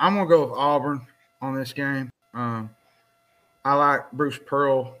 But I'm gonna go with Auburn on this game. I like Bruce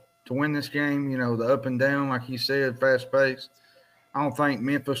Pearl to win this game. You know, the up and down, like he said, fast pace. I don't think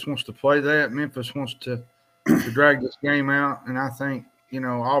Memphis wants to play that. Memphis wants to drag this game out, and I think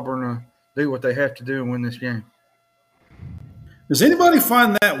Auburn will do what they have to do and win this game. Does anybody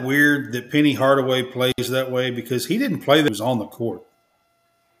find that weird that Penny Hardaway plays that way? Because he didn't play that he was on the court.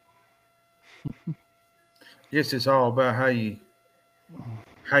 I guess it's all about how you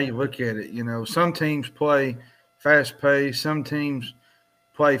look at it. You know, some teams play fast pace, some teams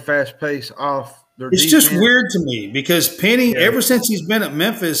play fast pace off their It's defense. just weird to me because Penny, ever since he's been at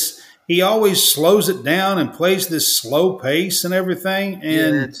Memphis, he always slows it down and plays this slow pace and everything.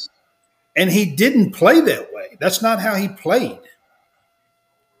 And he didn't play that way. That's not how he played.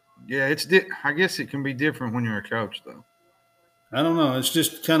 Yeah, I guess it can be different when you're a coach, though. I don't know. It's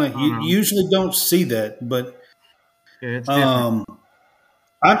just kind of you usually don't see that, but it's different.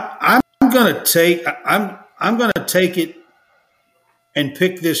 I'm gonna take it and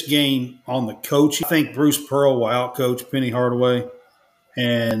pick this game on the coach. I think Bruce Pearl will outcoach Penny Hardaway,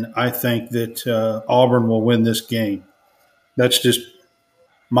 and I think that Auburn will win this game. That's just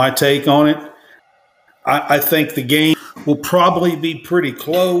my take on it. I think the game will probably be pretty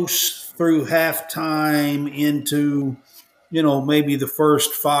close through halftime into, maybe the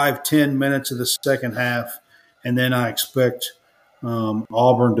first 5-10 minutes of the second half. And then I expect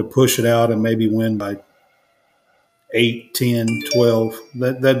Auburn to push it out and maybe win by 8, 10, 12.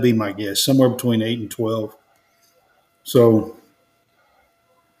 That'd be my guess, somewhere between 8 and 12. So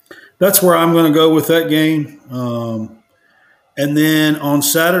that's where I'm going to go with that game. And then on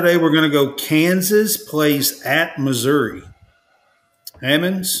Saturday, we're going to go Kansas plays at Missouri.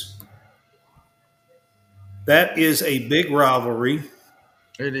 Hammonds, that is a big rivalry.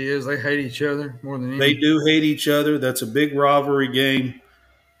 It is. They hate each other more than anything. They do hate each other. That's a big rivalry game.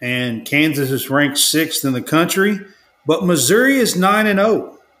 And Kansas is ranked 6th in the country, but Missouri is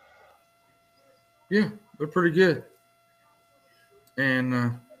 9-0. Yeah, they're pretty good.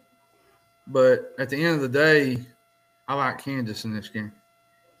 And but at the end of the day, I like Kansas in this game.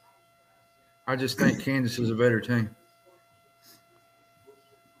 I just think Kansas is a better team.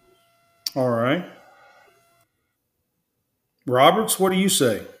 All right. Roberts, what do you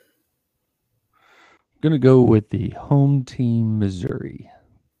say? I'm going to go with the home team, Missouri.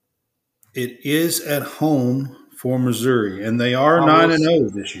 It is at home for Missouri, and they are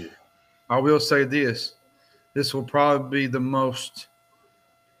 9-0 this year. I will say this. This will probably be the most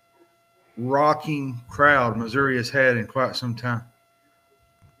rocking crowd Missouri has had in quite some time.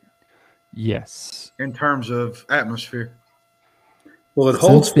 Yes. In terms of atmosphere. Well, it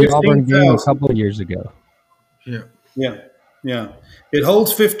holds the Auburn game a couple of years ago. Yeah. It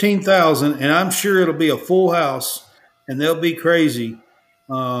holds 15,000, and I'm sure it'll be a full house, and they'll be crazy.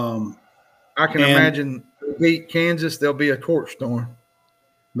 I can imagine they beat Kansas, there'll be a torch storm.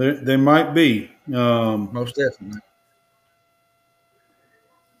 There might be. Most definitely.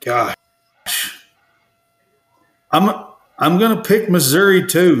 Gosh. I'm going to pick Missouri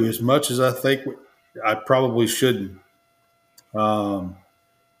too, as much as I think I probably shouldn't.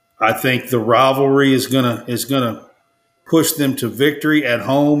 I think the rivalry is gonna push them to victory at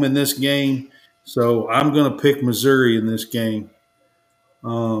home in this game. So I'm going to pick Missouri in this game.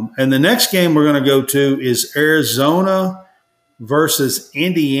 And the next game we're going to go to is Arizona versus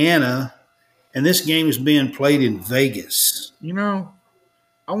Indiana, and this game is being played in Vegas. I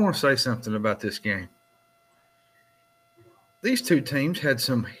want to say something about this game. These two teams had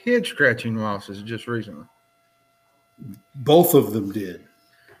some head-scratching losses just recently. Both of them did.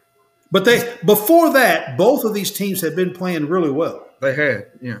 But before that, both of these teams had been playing really well. They had,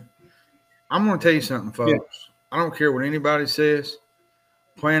 yeah. I'm going to tell you something, folks. Yeah. I don't care what anybody says.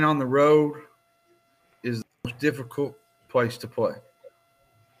 playing on the road is the most difficult place to play.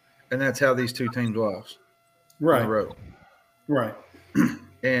 And that's how these two teams lost on the road. Right.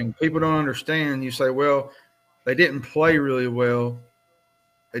 And people don't understand. You say, well, they didn't play really well.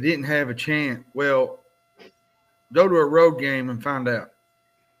 They didn't have a chance. Well, go to a road game and find out.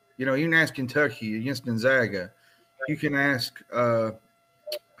 You can ask Kentucky against Gonzaga. You can ask,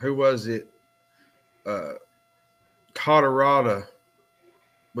 who was it? Colorado,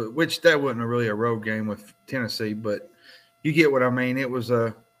 but which that wasn't really a road game with Tennessee, but you get what I mean. It was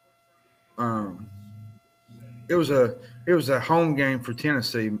a home game for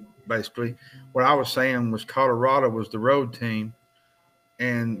Tennessee, basically. What I was saying was Colorado was the road team,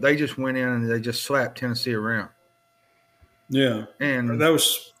 and they just went in and they just slapped Tennessee around. Yeah, and that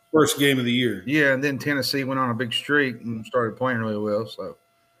was first game of the year. Yeah, and then Tennessee went on a big streak and started playing really well. So,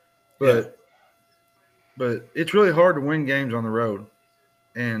 but it's really hard to win games on the road,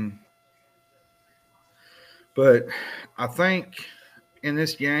 but I think in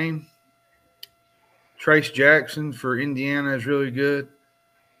this game, Trace Jackson for Indiana is really good.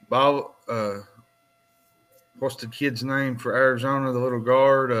 Bob, what's the kid's name for Arizona? The little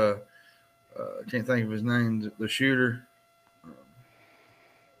guard. I can't think of his name. The shooter.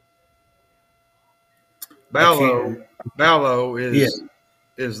 Ballo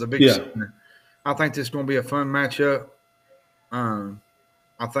is the big center. I think this is going to be a fun matchup.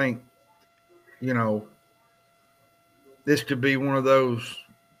 I think, this could be one of those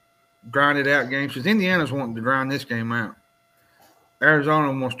grinded out games because Indiana's wanting to grind this game out.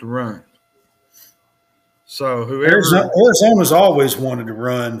 Arizona wants to run. So Arizona's always wanted to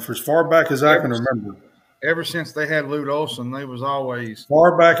run for as far back as I can remember. Ever since they had Lute Olson, they was always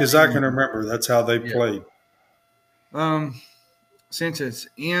far back as I can remember. That's how they played. Since it's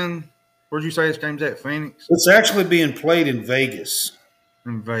in, where'd you say this game's at? Phoenix? It's actually being played in Vegas.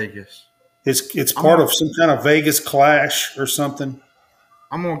 In Vegas. It's part of some kind of Vegas clash or something.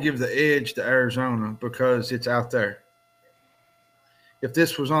 I'm going to give the edge to Arizona because it's out there. If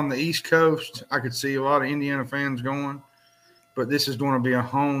this was on the East Coast, I could see a lot of Indiana fans going, but this is going to be a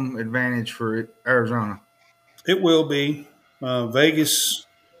home advantage for Arizona. It will be. Vegas,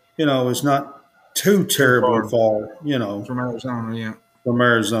 is not too terribly far, From Arizona, yeah. From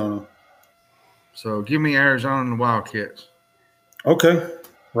Arizona. So give me Arizona and the Wildcats. Okay.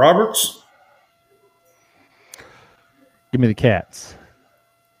 Roberts? Give me the Cats.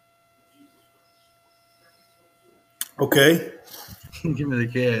 Okay. Give me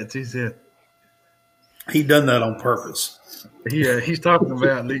the Cats. He said he done that on purpose. Yeah, he's talking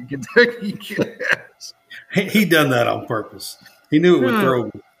about the Kentucky Cats. He done that on purpose. He knew it would throw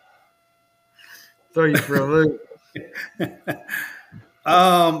me. Throw you for a loop.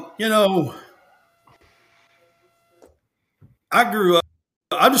 I grew up.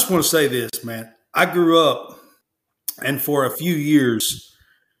 I just want to say this, man. I grew up, and for a few years,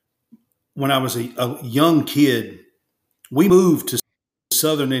 when I was a young kid, we moved to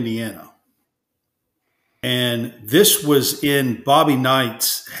Southern Indiana. And this was in Bobby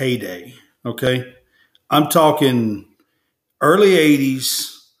Knight's heyday, okay? I'm talking early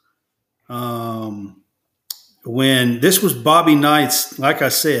 80s, when this was Bobby Knight's, like I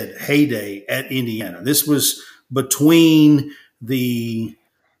said, heyday at Indiana. This was between the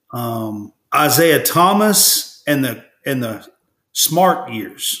Isaiah Thomas and the Smart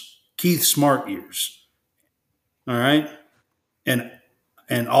years, Keith Smart years, all right, and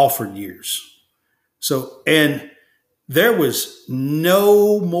Alford years. So, and there was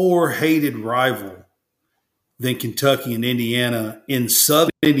no more hated rival than Kentucky and Indiana in Southern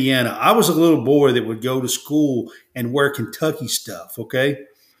Indiana. I was a little boy that would go to school and wear Kentucky stuff, okay?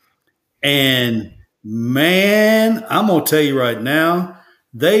 And man, I'm going to tell you right now,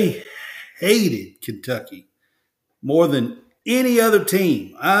 they hated Kentucky more than any other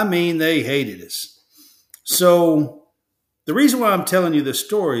team. I mean, they hated us. So the reason why I'm telling you this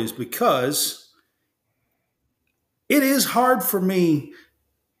story is because it is hard for me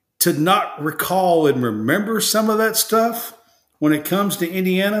to not recall and remember some of that stuff when it comes to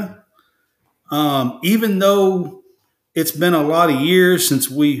Indiana. Even though it's been a lot of years since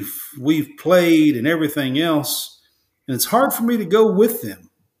we've played and everything else, and it's hard for me to go with them.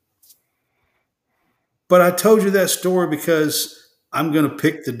 But I told you that story because I'm going to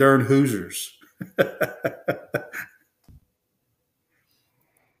pick the darn Hoosiers. Never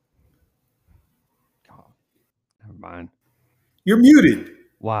mind. You're muted.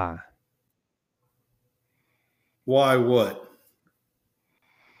 Why? Why what?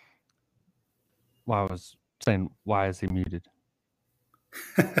 Well, I was saying, why is he muted?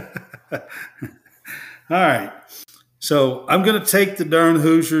 All right. So I'm going to take the darn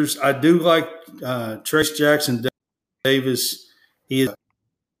Hoosiers. I do like Trace Jackson Davis.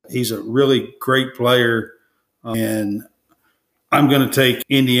 He's a really great player, and I'm going to take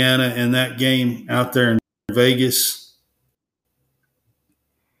Indiana in that game out there in Vegas.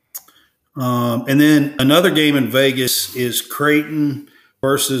 And then another game in Vegas is Creighton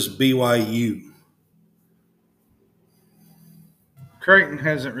versus BYU. Creighton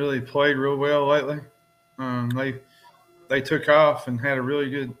hasn't really played real well lately. They took off and had a really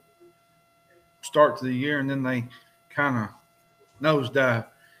good start to the year, and then they kind of nosedive.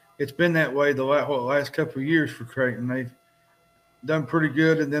 It's been that way the last couple of years for Creighton. They've done pretty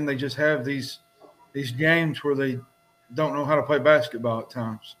good, and then they just have these games where they don't know how to play basketball at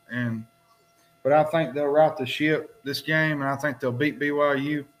times. But I think they'll right the ship this game, and I think they'll beat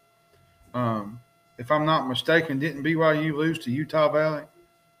BYU. If I'm not mistaken, didn't BYU lose to Utah Valley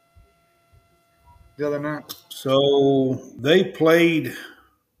the other night? So they played,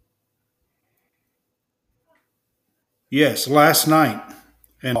 yes, last night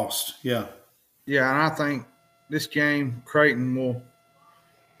and lost. Yeah. Yeah, and I think this game Creighton will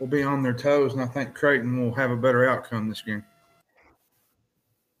be on their toes, and I think Creighton will have a better outcome this game.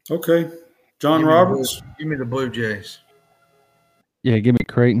 Okay. John Roberts? Give me the Blue Jays. Yeah, give me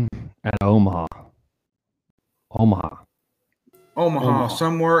Creighton at Omaha. Omaha,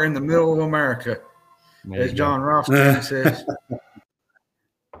 somewhere in the middle of America, as John Rothstein says.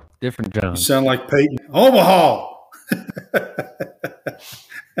 Different John. You sound like Peyton. Omaha!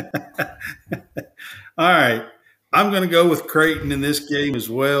 All right. I'm going to go with Creighton in this game as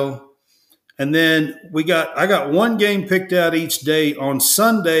well. And then I got one game picked out each day. On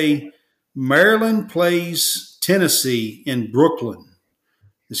Sunday, Maryland plays Tennessee in Brooklyn.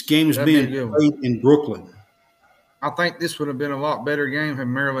 This game is being played in Brooklyn. I think this would have been a lot better game had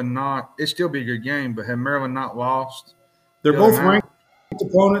Maryland not. It'd still be a good game, but had Maryland not lost. They're both ranked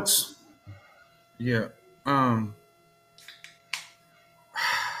opponents. Yeah.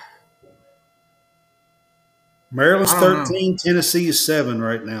 Maryland's 13, Tennessee is 7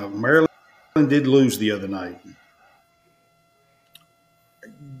 right now. Maryland did lose the other night.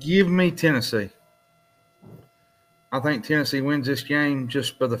 Give me Tennessee. I think Tennessee wins this game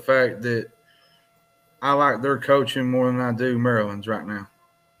just by the fact that I like their coaching more than I do Maryland's right now.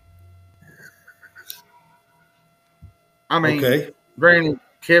 I mean, granted,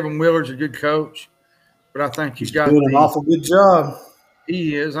 Kevin Willard's a good coach, but I think he's got doing an awful good job.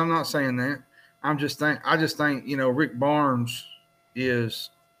 He is. I'm not saying that. I just think Rick Barnes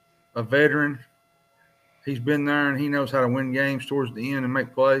is a veteran. He's been there and he knows how to win games towards the end and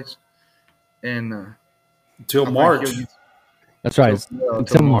make plays. And until March. That's right.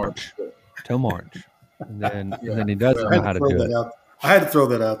 Until March. Until March. And then he doesn't know how to do it. I had to throw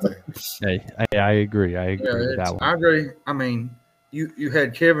that out there. Hey, I agree. I agree with that one. I agree. I mean, you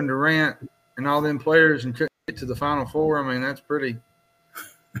had Kevin Durant and all them players and couldn't get to the Final Four. I mean, that's pretty.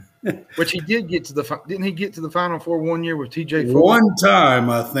 Which he did get to didn't he get to the Final Four one year with TJ Ford? One time,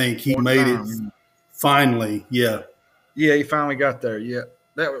 I think he made it finally. Yeah. Yeah, he finally got there. Yeah.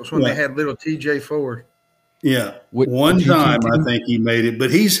 That was when they had little TJ Ford. Yeah. One time I think he made it, but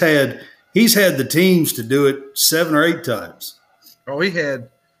he's had the teams to do it 7 or 8 times. Oh, he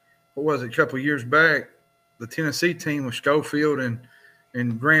had, what was it, a couple of years back, the Tennessee team with Schofield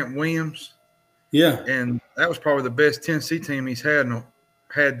and Grant Williams. Yeah. And that was probably the best Tennessee team he's had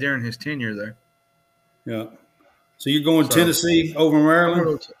during his tenure there. Yeah. So you're going Tennessee over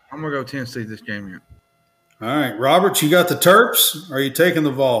Maryland? I'm going to go Tennessee this game here. All right. Roberts, you got the Terps? Or are you taking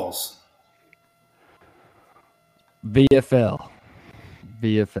the Vols? VFL.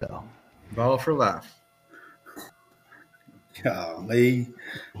 Vol for life. Golly.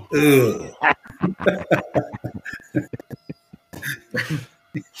 Ugh.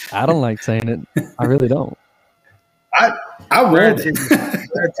 I don't like saying it. I really don't. I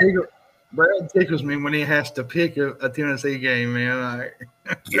Brad tickles me when he has to pick a Tennessee game, man.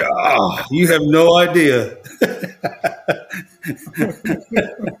 You have no idea.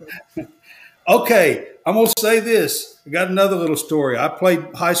 Okay, I'm going to say this. I got another little story. I played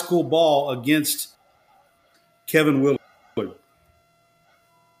high school ball against Kevin Willard.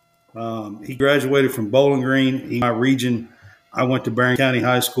 He graduated from Bowling Green. In my region, I went to Barron County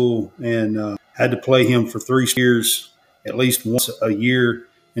High School and had to play him for 3 years, at least once a year.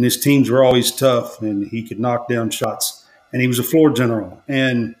 And his teams were always tough, and he could knock down shots. And he was a floor general.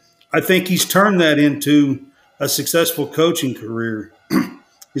 And I think he's turned that into a successful coaching career.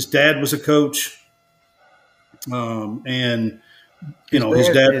 His dad was a coach. And, his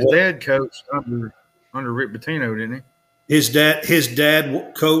dad coached under Rick Pitino, didn't His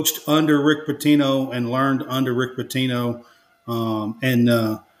dad coached under Rick Pitino and learned under Rick Pitino, and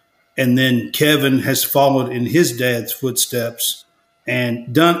then Kevin has followed in his dad's footsteps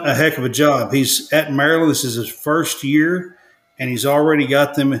and done a heck of a job. He's at Maryland. This is his first year, and he's already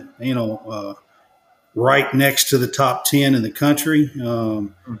got them, right next to the top 10 in the country.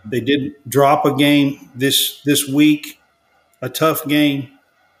 They did drop a game this week, a tough game.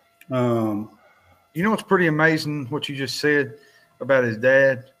 It's pretty amazing what you just said about his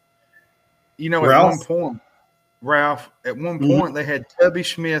dad. Ralph? At one point, they had Tubby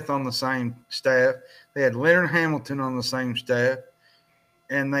Smith on the same staff. They had Leonard Hamilton on the same staff.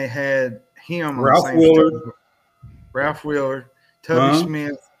 And they had him on the same Willard. staff. Ralph Willard, Tubby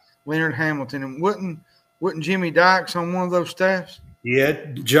Smith, Leonard Hamilton. And wasn't Jimmy Dykes on one of those staffs? Yeah,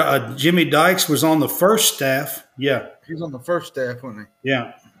 Jimmy Dykes was on the first staff. Yeah. He was on the first staff, wasn't he?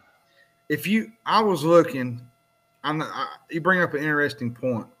 Yeah. I was looking, you bring up an interesting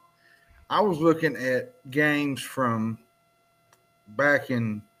point. I was looking at games from back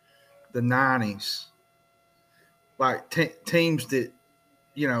in the 90s, like teams that,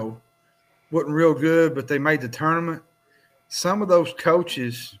 wasn't real good, but they made the tournament. Some of those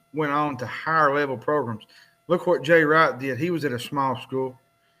coaches went on to higher level programs. Look what Jay Wright did. He was at a small school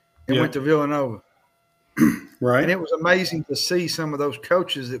and went to Villanova. Right. And it was amazing to see some of those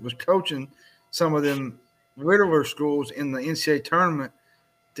coaches that was coaching some of them littler schools in the NCAA tournament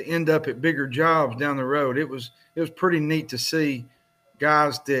to end up at bigger jobs down the road. It was pretty neat to see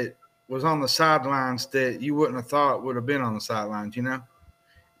guys that was on the sidelines that you wouldn't have thought would have been on the sidelines, And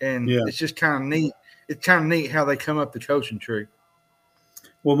it's just kind of neat. It's kind of neat how they come up the coaching tree.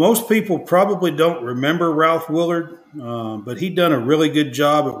 Well, most people probably don't remember Ralph Willard, but he done a really good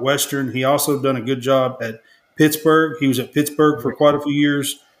job at Western. He also done a good job at Pittsburgh. He was at Pittsburgh for quite a few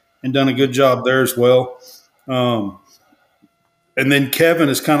years and done a good job there as well. And then Kevin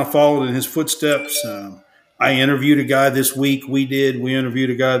has kind of followed in his footsteps. I interviewed a guy this week. We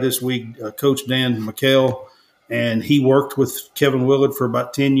interviewed a guy this week, Coach Dan McHale, and he worked with Kevin Willard for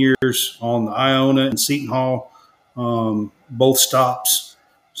about 10 years on the Iona and Seton Hall, both stops.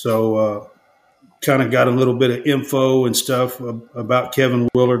 So kind of got a little bit of info and stuff about Kevin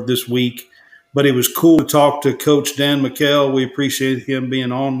Willard this week. But it was cool to talk to Coach Dan McHale. We appreciate him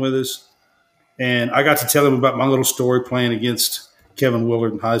being on with us. And I got to tell him about my little story playing against Kevin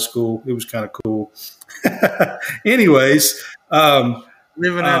Willard in high school. It was kind of cool. Anyways.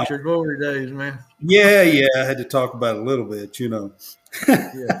 Living out your glory days, man. Yeah. I had to talk about it a little bit, Yeah.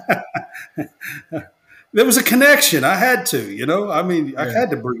 There was a connection. I had to, I had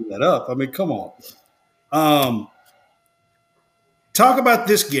to bring that up. I mean, come on. Talk about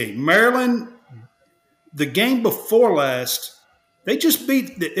this game. Maryland, the game before last, they just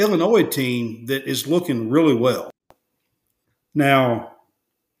beat the Illinois team that is looking really well. Now,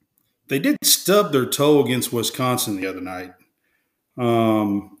 they did stub their toe against Wisconsin the other night.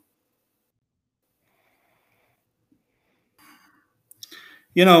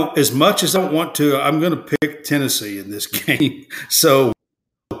 As much as I want to, I'm going to pick Tennessee in this game. So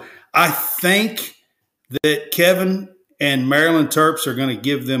I think that Kevin and Maryland Terps are going to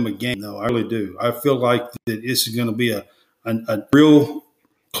give them a game, though. I really do. I feel like that this is going to be a real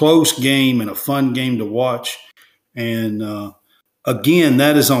close game and a fun game to watch. And, again,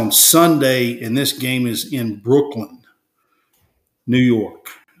 that is on Sunday, and this game is in Brooklyn, New York.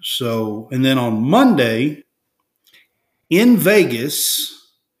 So, and then on Monday in Vegas,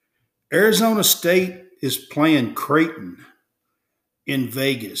 Arizona State is playing Creighton in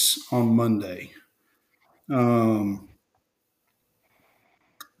Vegas on Monday.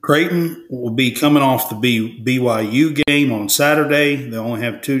 Creighton will be coming off the BYU game on Saturday. They only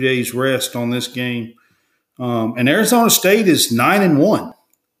have 2 days rest on this game. And Arizona State is 9-1.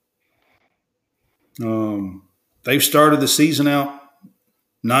 They've started the season out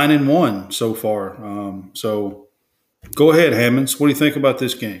 9-1 so far. So go ahead, Hammonds. What do you think about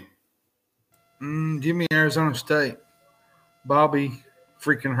this game? Give me Arizona State. Bobby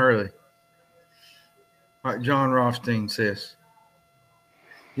freaking Hurley. Like John Rothstein says.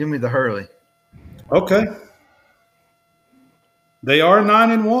 Give me the Hurley. Okay. They are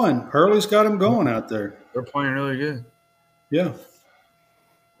 9-1. Hurley's got them going out there. They're playing really good. Yeah.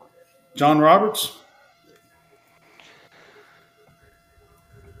 John Roberts?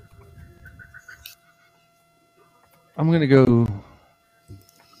 I'm going to go.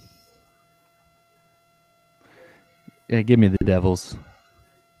 Yeah, give me the Devils.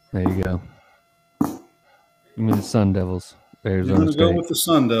 There you go. Give me the Sun Devils. You're going to go with the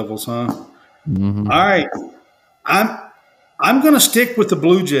Sun Devils, huh? Mm-hmm. All right. I'm going to stick with the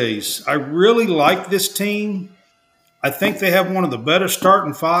Blue Jays. I really like this team. I think they have one of the better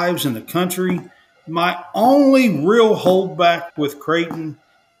starting fives in the country. My only real holdback with Creighton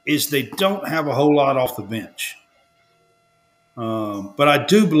is they don't have a whole lot off the bench. But I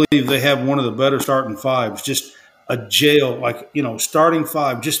do believe they have one of the better starting fives. Just a jail, starting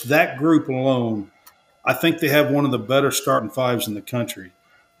five, just that group alone. I think they have one of the better starting fives in the country.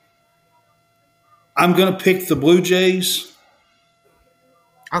 I'm going to pick the Blue Jays.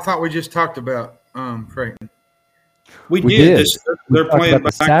 I thought we just talked about Creighton. We did. They're playing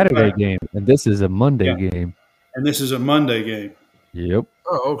about the Saturday game, and this is a Monday game. And this is a Monday game. Yep.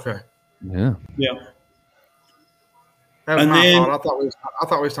 Oh, okay. Yeah. Yeah. That was my fault. I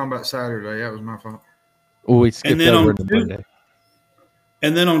thought we was talking about Saturday. That was my fault. Well, we skipped over to Monday.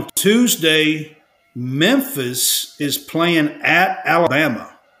 And then on Tuesday, Memphis is playing at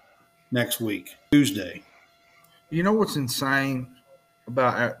Alabama next week, Tuesday. You know what's insane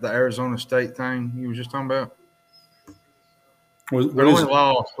about the Arizona State thing you were just talking about? Their only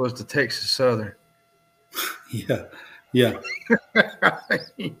loss was to Texas Southern. Yeah.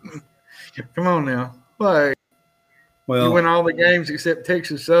 Come on now. Like, you win all the games except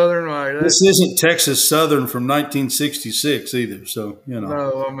Texas Southern. This isn't Texas Southern from 1966 either. So,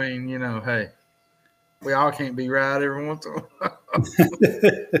 No, I mean, hey, we all can't be right every once in a while.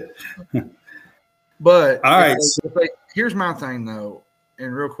 But all right. Here's my thing, though,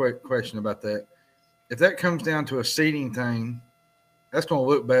 and real quick question about that. If that comes down to a seeding thing, that's going to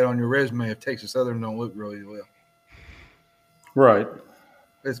look bad on your resume if Texas Southern don't look really well. Right.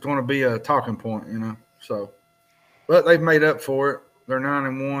 It's going to be a talking point, So, but they've made up for it. They're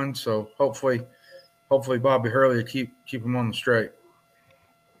 9-1, so hopefully Bobby Hurley will keep them on the straight.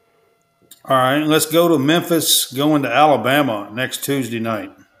 All right, let's go to Memphis, going to Alabama next Tuesday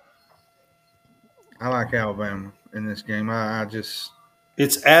night. I like Alabama in this game.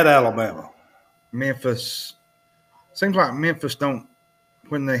 It's at Alabama. Memphis seems like Memphis don't.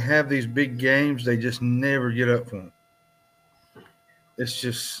 When they have these big games, they just never get up for them. It's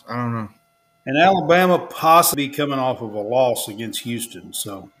just, I don't know. And Alabama possibly coming off of a loss against Houston.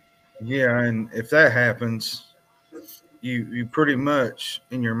 So, yeah, and if that happens, you pretty much,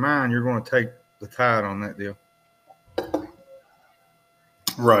 in your mind, you're going to take the Tide on that deal.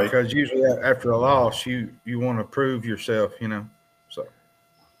 Right. Because usually after a loss, you want to prove yourself, So.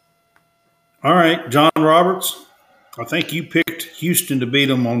 All right, John Roberts. I think you picked Houston to beat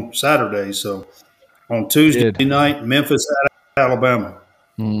them on Saturday. So on Tuesday night, Memphis at Alabama.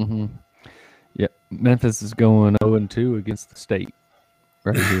 Mm-hmm. Yeah, Memphis is going 0-2 against the State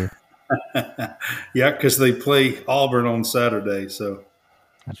right here. Yeah, because they play Auburn on Saturday. So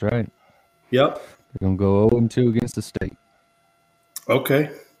that's right. Yep. They're going to go 0-2 against the State. Okay.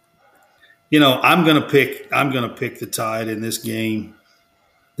 I'm going to pick the Tide in this game.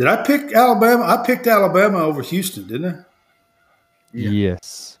 Did I pick Alabama? I picked Alabama over Houston, didn't I? Yeah.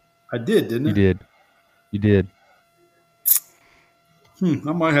 Yes. I did, didn't I? You did.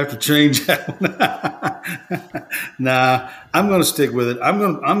 I might have to change that. Nah, I'm going to stick with it. I'm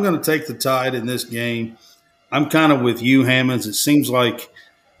going to take the Tide in this game. I'm kind of with you, Hammonds. It seems like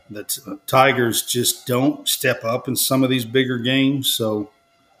the Tigers just don't step up in some of these bigger games. So,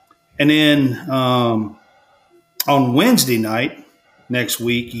 and then on Wednesday night next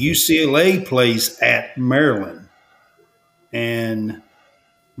week, UCLA plays at Maryland, and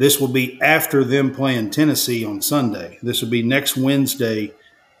this will be after them playing Tennessee on Sunday. This will be next Wednesday,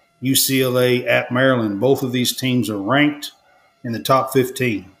 UCLA at Maryland. Both of these teams are ranked in the top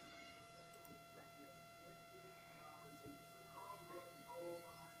 15.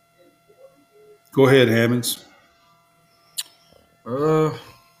 Go ahead, Hammonds. I'll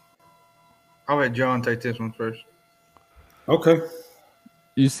let John take this one first. Okay.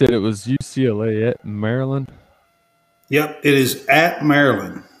 You said it was UCLA at Maryland? Yep, it is at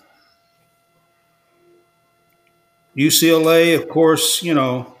Maryland. UCLA, of course,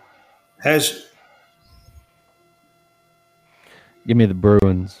 has. Give me the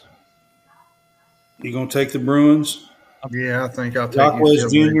Bruins. You going to take the Bruins? Yeah, I think I'll take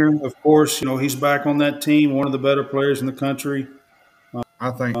Jacquez Jr., of course, he's back on that team, one of the better players in the country.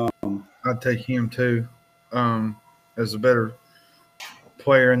 I think I'd take him too as a better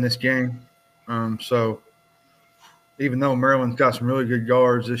player in this game. So even though Maryland's got some really good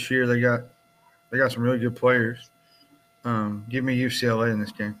guards this year, they got some really good players. Give me UCLA in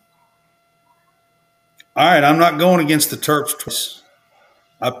this game. All right, I'm not going against the Terps twice.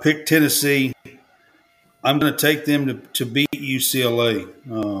 I picked Tennessee. I'm going to take them to beat UCLA.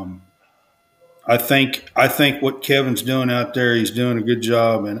 I think what Kevin's doing out there, he's doing a good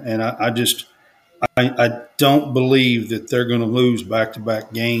job, and I don't believe that they're going to lose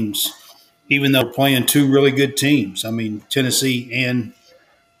back-to-back games even though they're playing two really good teams. I mean, Tennessee and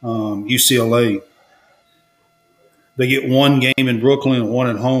UCLA. They get one game in Brooklyn and one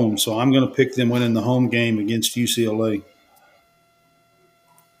at home, so I'm going to pick them winning the home game against UCLA.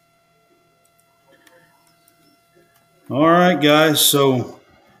 All right, guys. So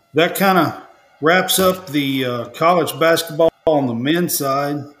that kind of wraps up the college basketball on the men's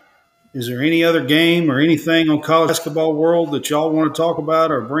side. Is there any other game or anything on college basketball world that y'all want to talk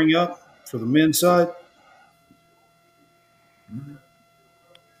about or bring up for the men's side?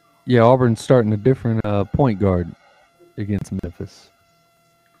 Yeah, Auburn's starting a different point guard against Memphis.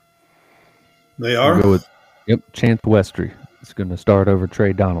 They are? We'll go with, Chance Westry. It's going to start over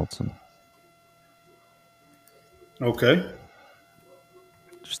Trey Donaldson. Okay.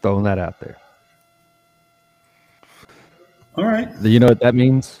 Just throwing that out there. All right. You know what that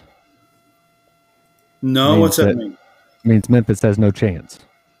means? No, what's that mean? It means Memphis has no chance.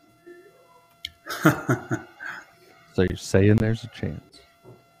 So you're saying there's a chance.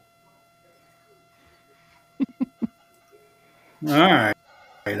 All right.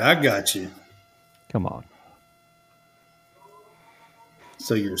 I got you. Come on.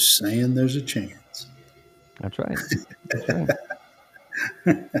 So you're saying there's a chance. That's right. That's right.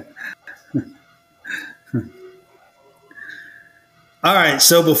 All right.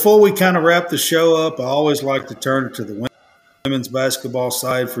 So before we kind of wrap the show up, I always like to turn it to the women's basketball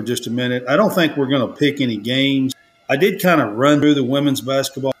side for just a minute. I don't think we're going to pick any games. I did kind of run through the women's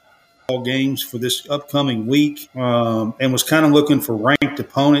basketball games for this upcoming week and was kind of looking for ranked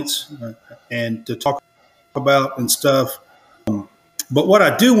opponents and to talk about and stuff. But what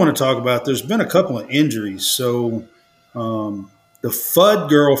I do want to talk about, there's been a couple of injuries. So the Fudd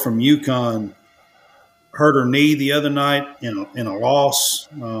girl from UConn hurt her knee the other night in a loss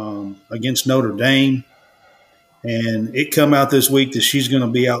against Notre Dame. And it come out this week that she's going to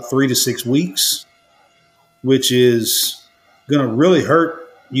be out 3 to 6 weeks, which is going to really hurt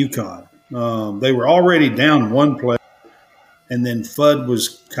UConn. They were already down one player, and then Fudd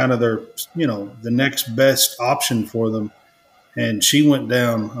was kind of their, the next best option for them. And she went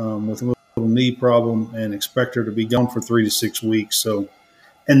down with a little knee problem and expect her to be gone for 3 to 6 weeks. So,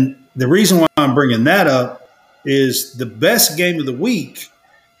 and the reason why I'm bringing that up is the best game of the week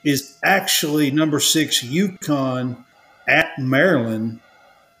is actually number 6 UConn at Maryland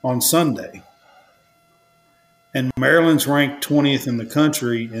on Sunday. And Maryland's ranked 20th in the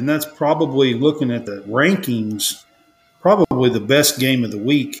country, and that's probably, looking at the rankings, probably the best game of the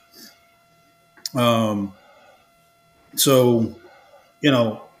week. So,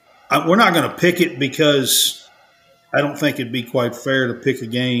 we're not going to pick it because I don't think it'd be quite fair to pick a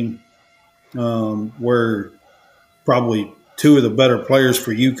game where probably 2 of the better players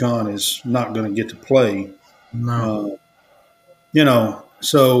for UConn is not going to get to play. No.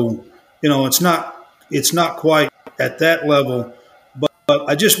 It's not quite at that level, but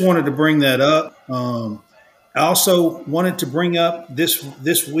I just wanted to bring that up. I also wanted to bring up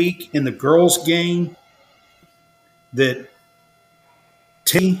this week in the girls' game that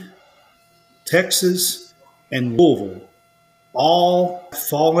Texas and Louisville all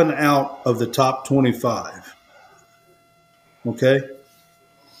fallen out of the top 25. Okay?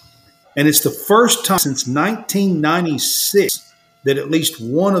 And it's the first time since 1996 that at least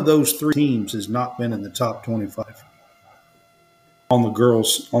one of those 3 teams has not been in the top 25 on the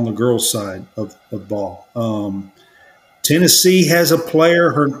girls side of ball. Tennessee has a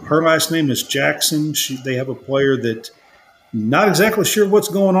player. Her last name is Jackson. They have a player that not exactly sure what's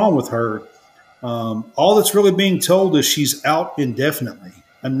going on with her. All that's really being told is she's out indefinitely.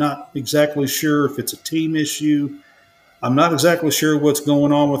 I'm not exactly sure if it's a team issue. I'm not exactly sure what's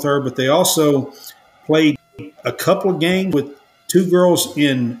going on with her, but they also played a couple of games with 2 girls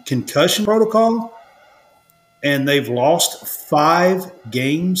in concussion protocol, and they've lost 5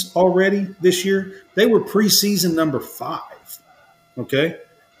 games already this year. They were preseason number 5, okay?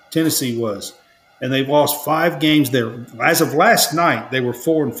 Tennessee was. And they've lost 5 games there. As of last night, they were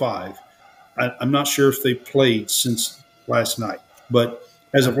 4-5. I'm not sure if they played since last night. But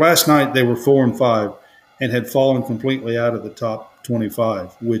as of last night, they were 4-5 and had fallen completely out of the top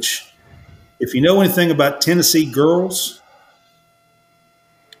 25, which, if you know anything about Tennessee girls,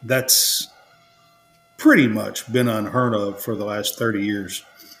 that's pretty much been unheard of for the last 30 years,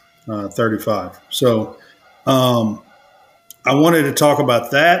 35. So I wanted to talk about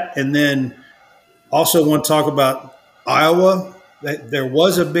that, and then also want to talk about Iowa. There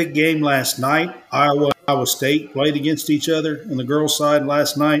was a big game last night. Iowa State played against each other on the girls' side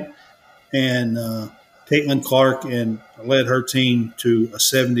last night, and Caitlin Clark led her team to a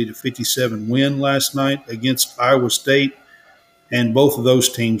 70-57 win last night against Iowa State. and both of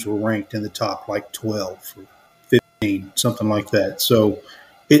those teams were ranked in the top like 12 or 15, something like that. So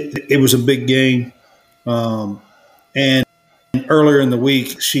it was a big game. And earlier in the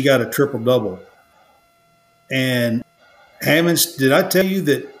week, she got a triple-double. And Hammonds, did I tell you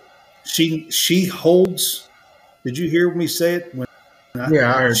that she holds – did you hear me say it?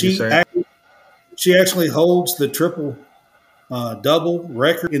 Yeah, I heard you say it. She actually holds the triple double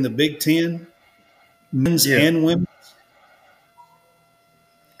record in the Big Ten, men's and women's.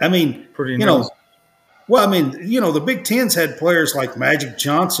 I mean, the Big Ten's had players like Magic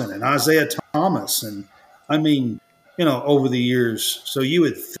Johnson and Isaiah Thomas, and over the years. So you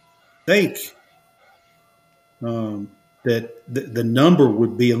would think that the number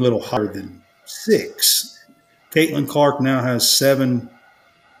would be a little higher than 6. Caitlin Clark now has 7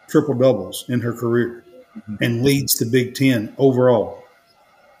 triple doubles in her career and leads the Big Ten overall,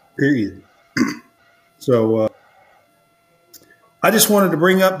 period. So I just wanted to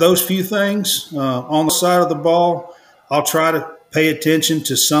bring up those few things on the side of the ball. I'll try to pay attention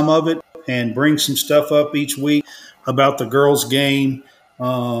to some of it and bring some stuff up each week about the girls' game.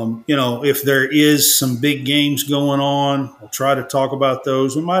 If there is some big games going on, I'll try to talk about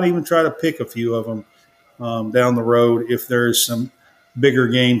those. We might even try to pick a few of them down the road if there's some bigger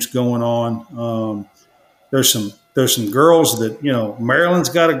games going on. There's some girls that, Maryland's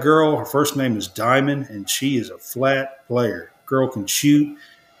got a girl. Her first name is Diamond, and she is a flat player. Girl can shoot.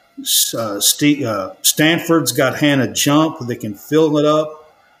 Stanford's got Hannah Jump that can fill it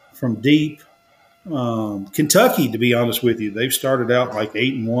up from deep. Kentucky, to be honest with you, they've started out like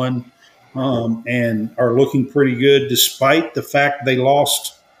 8-1 and are looking pretty good, despite the fact they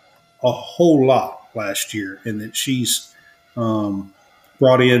lost a whole lot last year, and that she's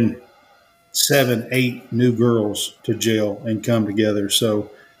brought in 7-8 new girls to jail and come together. So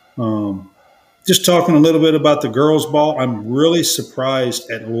just talking a little bit about the girls' ball, I'm really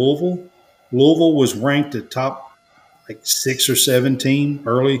surprised at Louisville. Louisville was ranked a top like 6 or 7 team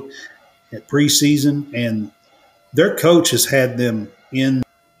early at preseason, and their coach has had them in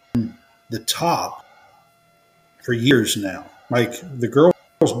the top for years now. Like the girls'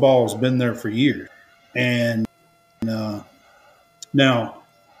 ball has been there for years. And now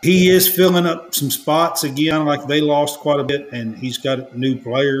he is filling up some spots again, like they lost quite a bit, and he's got new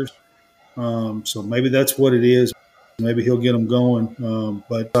players. So maybe that's what it is. Maybe he'll get them going.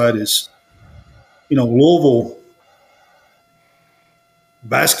 But that is, Louisville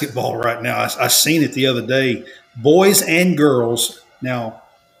basketball right now. I seen it the other day. Boys and girls. Now,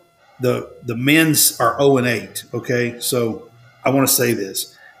 the men's are 0-8. Okay, so I want to say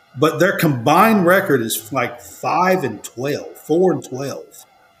this, but their combined record is like 5-12, 4-12,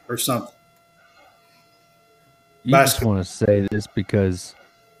 or something. You just want to say this because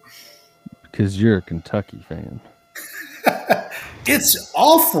you're a Kentucky fan. It's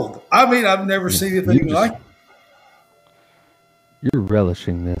awful. I mean, I've never seen anything like it. You're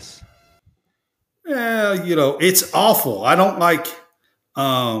relishing this. Yeah, it's awful. I don't like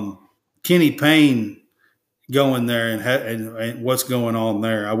Kenny Payne going there and what's going on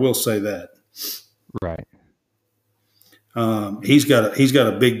there. I will say that. Right. He's got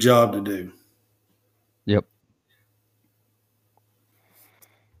a big job to do. Yep.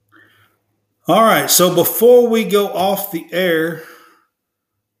 All right. So before we go off the air,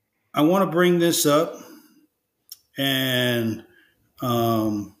 I want to bring this up. And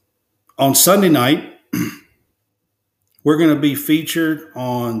on Sunday night, we're going to be featured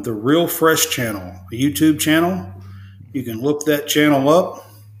on the Real Fresh channel, a YouTube channel. You can look that channel up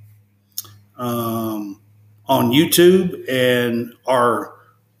on YouTube, and our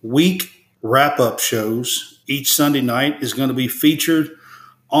week wrap-up shows each Sunday night is going to be featured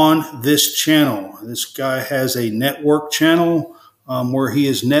on this channel. This guy has a network channel where he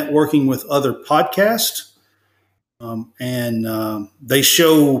is networking with other podcasts, and they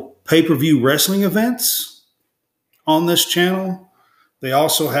show pay-per-view wrestling events on this channel. They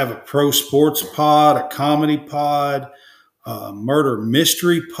also have a pro sports pod, a comedy pod, a murder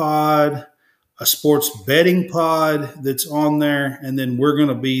mystery pod, a sports betting pod that's on there, and then we're going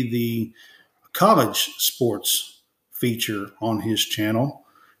to be the college sports feature on his channel.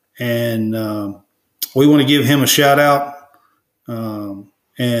 And we want to give him a shout out.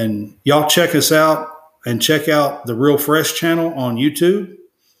 And y'all check us out and check out the Real Fresh channel on YouTube.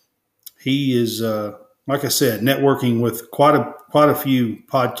 He is, like I said, networking with quite a few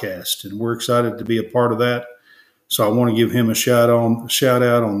podcasts, and we're excited to be a part of that. So I want to give him a shout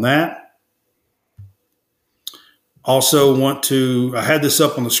out on that. Also I had this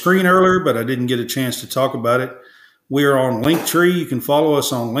up on the screen earlier, but I didn't get a chance to talk about it. We are on Linktree. You can follow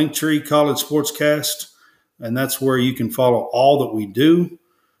us on Linktree, College SportsCast. and that's where you can follow all that we do.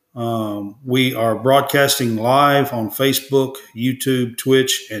 We are broadcasting live on Facebook, YouTube,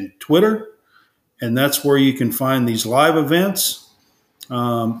 Twitch, and Twitter, and that's where you can find these live events.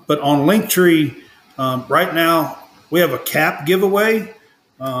 But on Linktree, right now, we have a cap giveaway.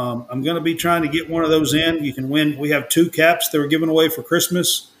 I'm going to be trying to get one of those in. You can win. We have 2 caps that we're giving away for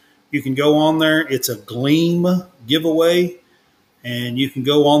Christmas. You can go on there. It's a Gleam giveaway, and you can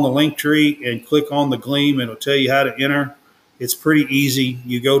go on the Linktree and click on the Gleam, and it'll tell you how to enter. It's pretty easy.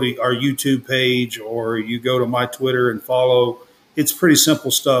 You go to our YouTube page or you go to my Twitter and follow. It's pretty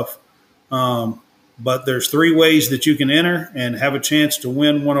simple stuff. But there's 3 ways that you can enter and have a chance to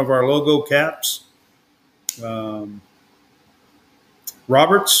win one of our logo caps.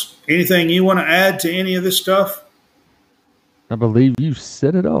 Roberts, anything you want to add to any of this stuff? I believe you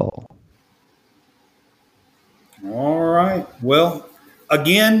said it all. All right. Well,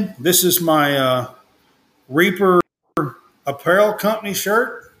 again, this is my Reaper Apparel Company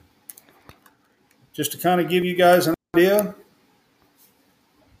shirt. Just to kind of give you guys an idea.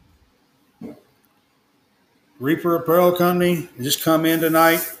 Reaper Apparel Company just come in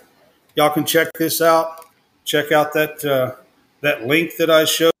tonight. Y'all can check this out. Check out that link that I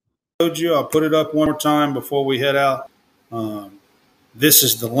showed you. I'll put it up one more time before we head out. This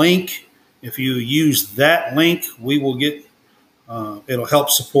is the link. If you use that link, we will get. It'll help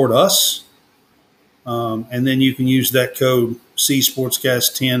support us, and then you can use that code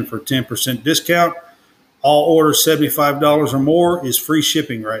CSportsCast10 for 10% discount. All orders $75 or more is free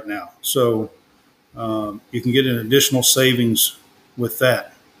shipping right now. So. You can get an additional savings with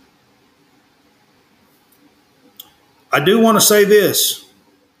that. I do want to say this.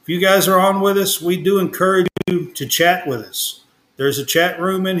 If you guys are on with us, we do encourage you to chat with us. There's a chat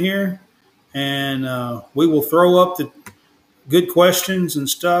room in here, and we will throw up the good questions and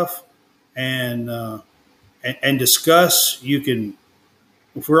stuff and discuss. You can,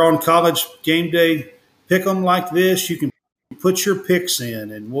 if we're on college game day, pick them like this. You can put your picks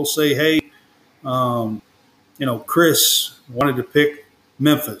in, and we'll say, hey, Chris wanted to pick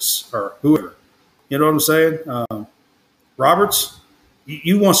Memphis or whoever. You know what I'm saying? Roberts,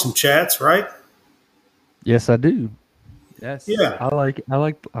 you want some chats, right? Yes, I do. Yes. Yeah. I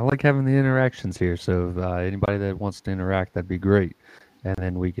like having the interactions here. So if anybody that wants to interact, that'd be great. And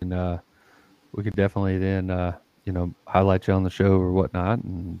then we can definitely then highlight you on the show or whatnot.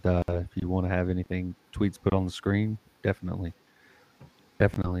 And if you want to have anything tweets put on the screen, definitely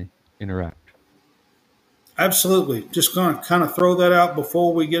interact. Absolutely. Just going to kind of throw that out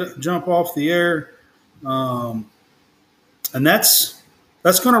before we jump off the air. And that's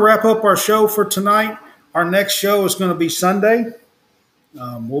going to wrap up our show for tonight. Our next show is going to be Sunday.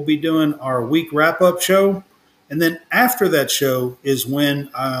 We'll be doing our week wrap-up show. And then after that show is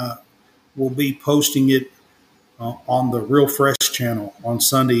when we'll be posting it on the Real Fresh channel on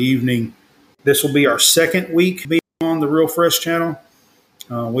Sunday evening. This will be our second week being on the Real Fresh channel.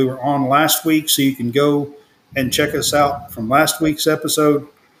 We were on last week, so you can go and check us out from last week's episode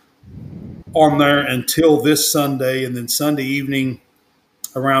on there until this Sunday. And then Sunday evening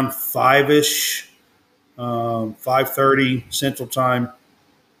around 5-ish, 5:30 Central Time,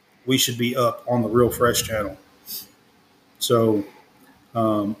 we should be up on the Real Fresh channel. So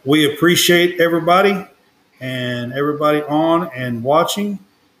we appreciate everybody and everybody on and watching,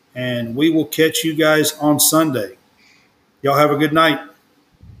 and we will catch you guys on Sunday. Y'all have a good night.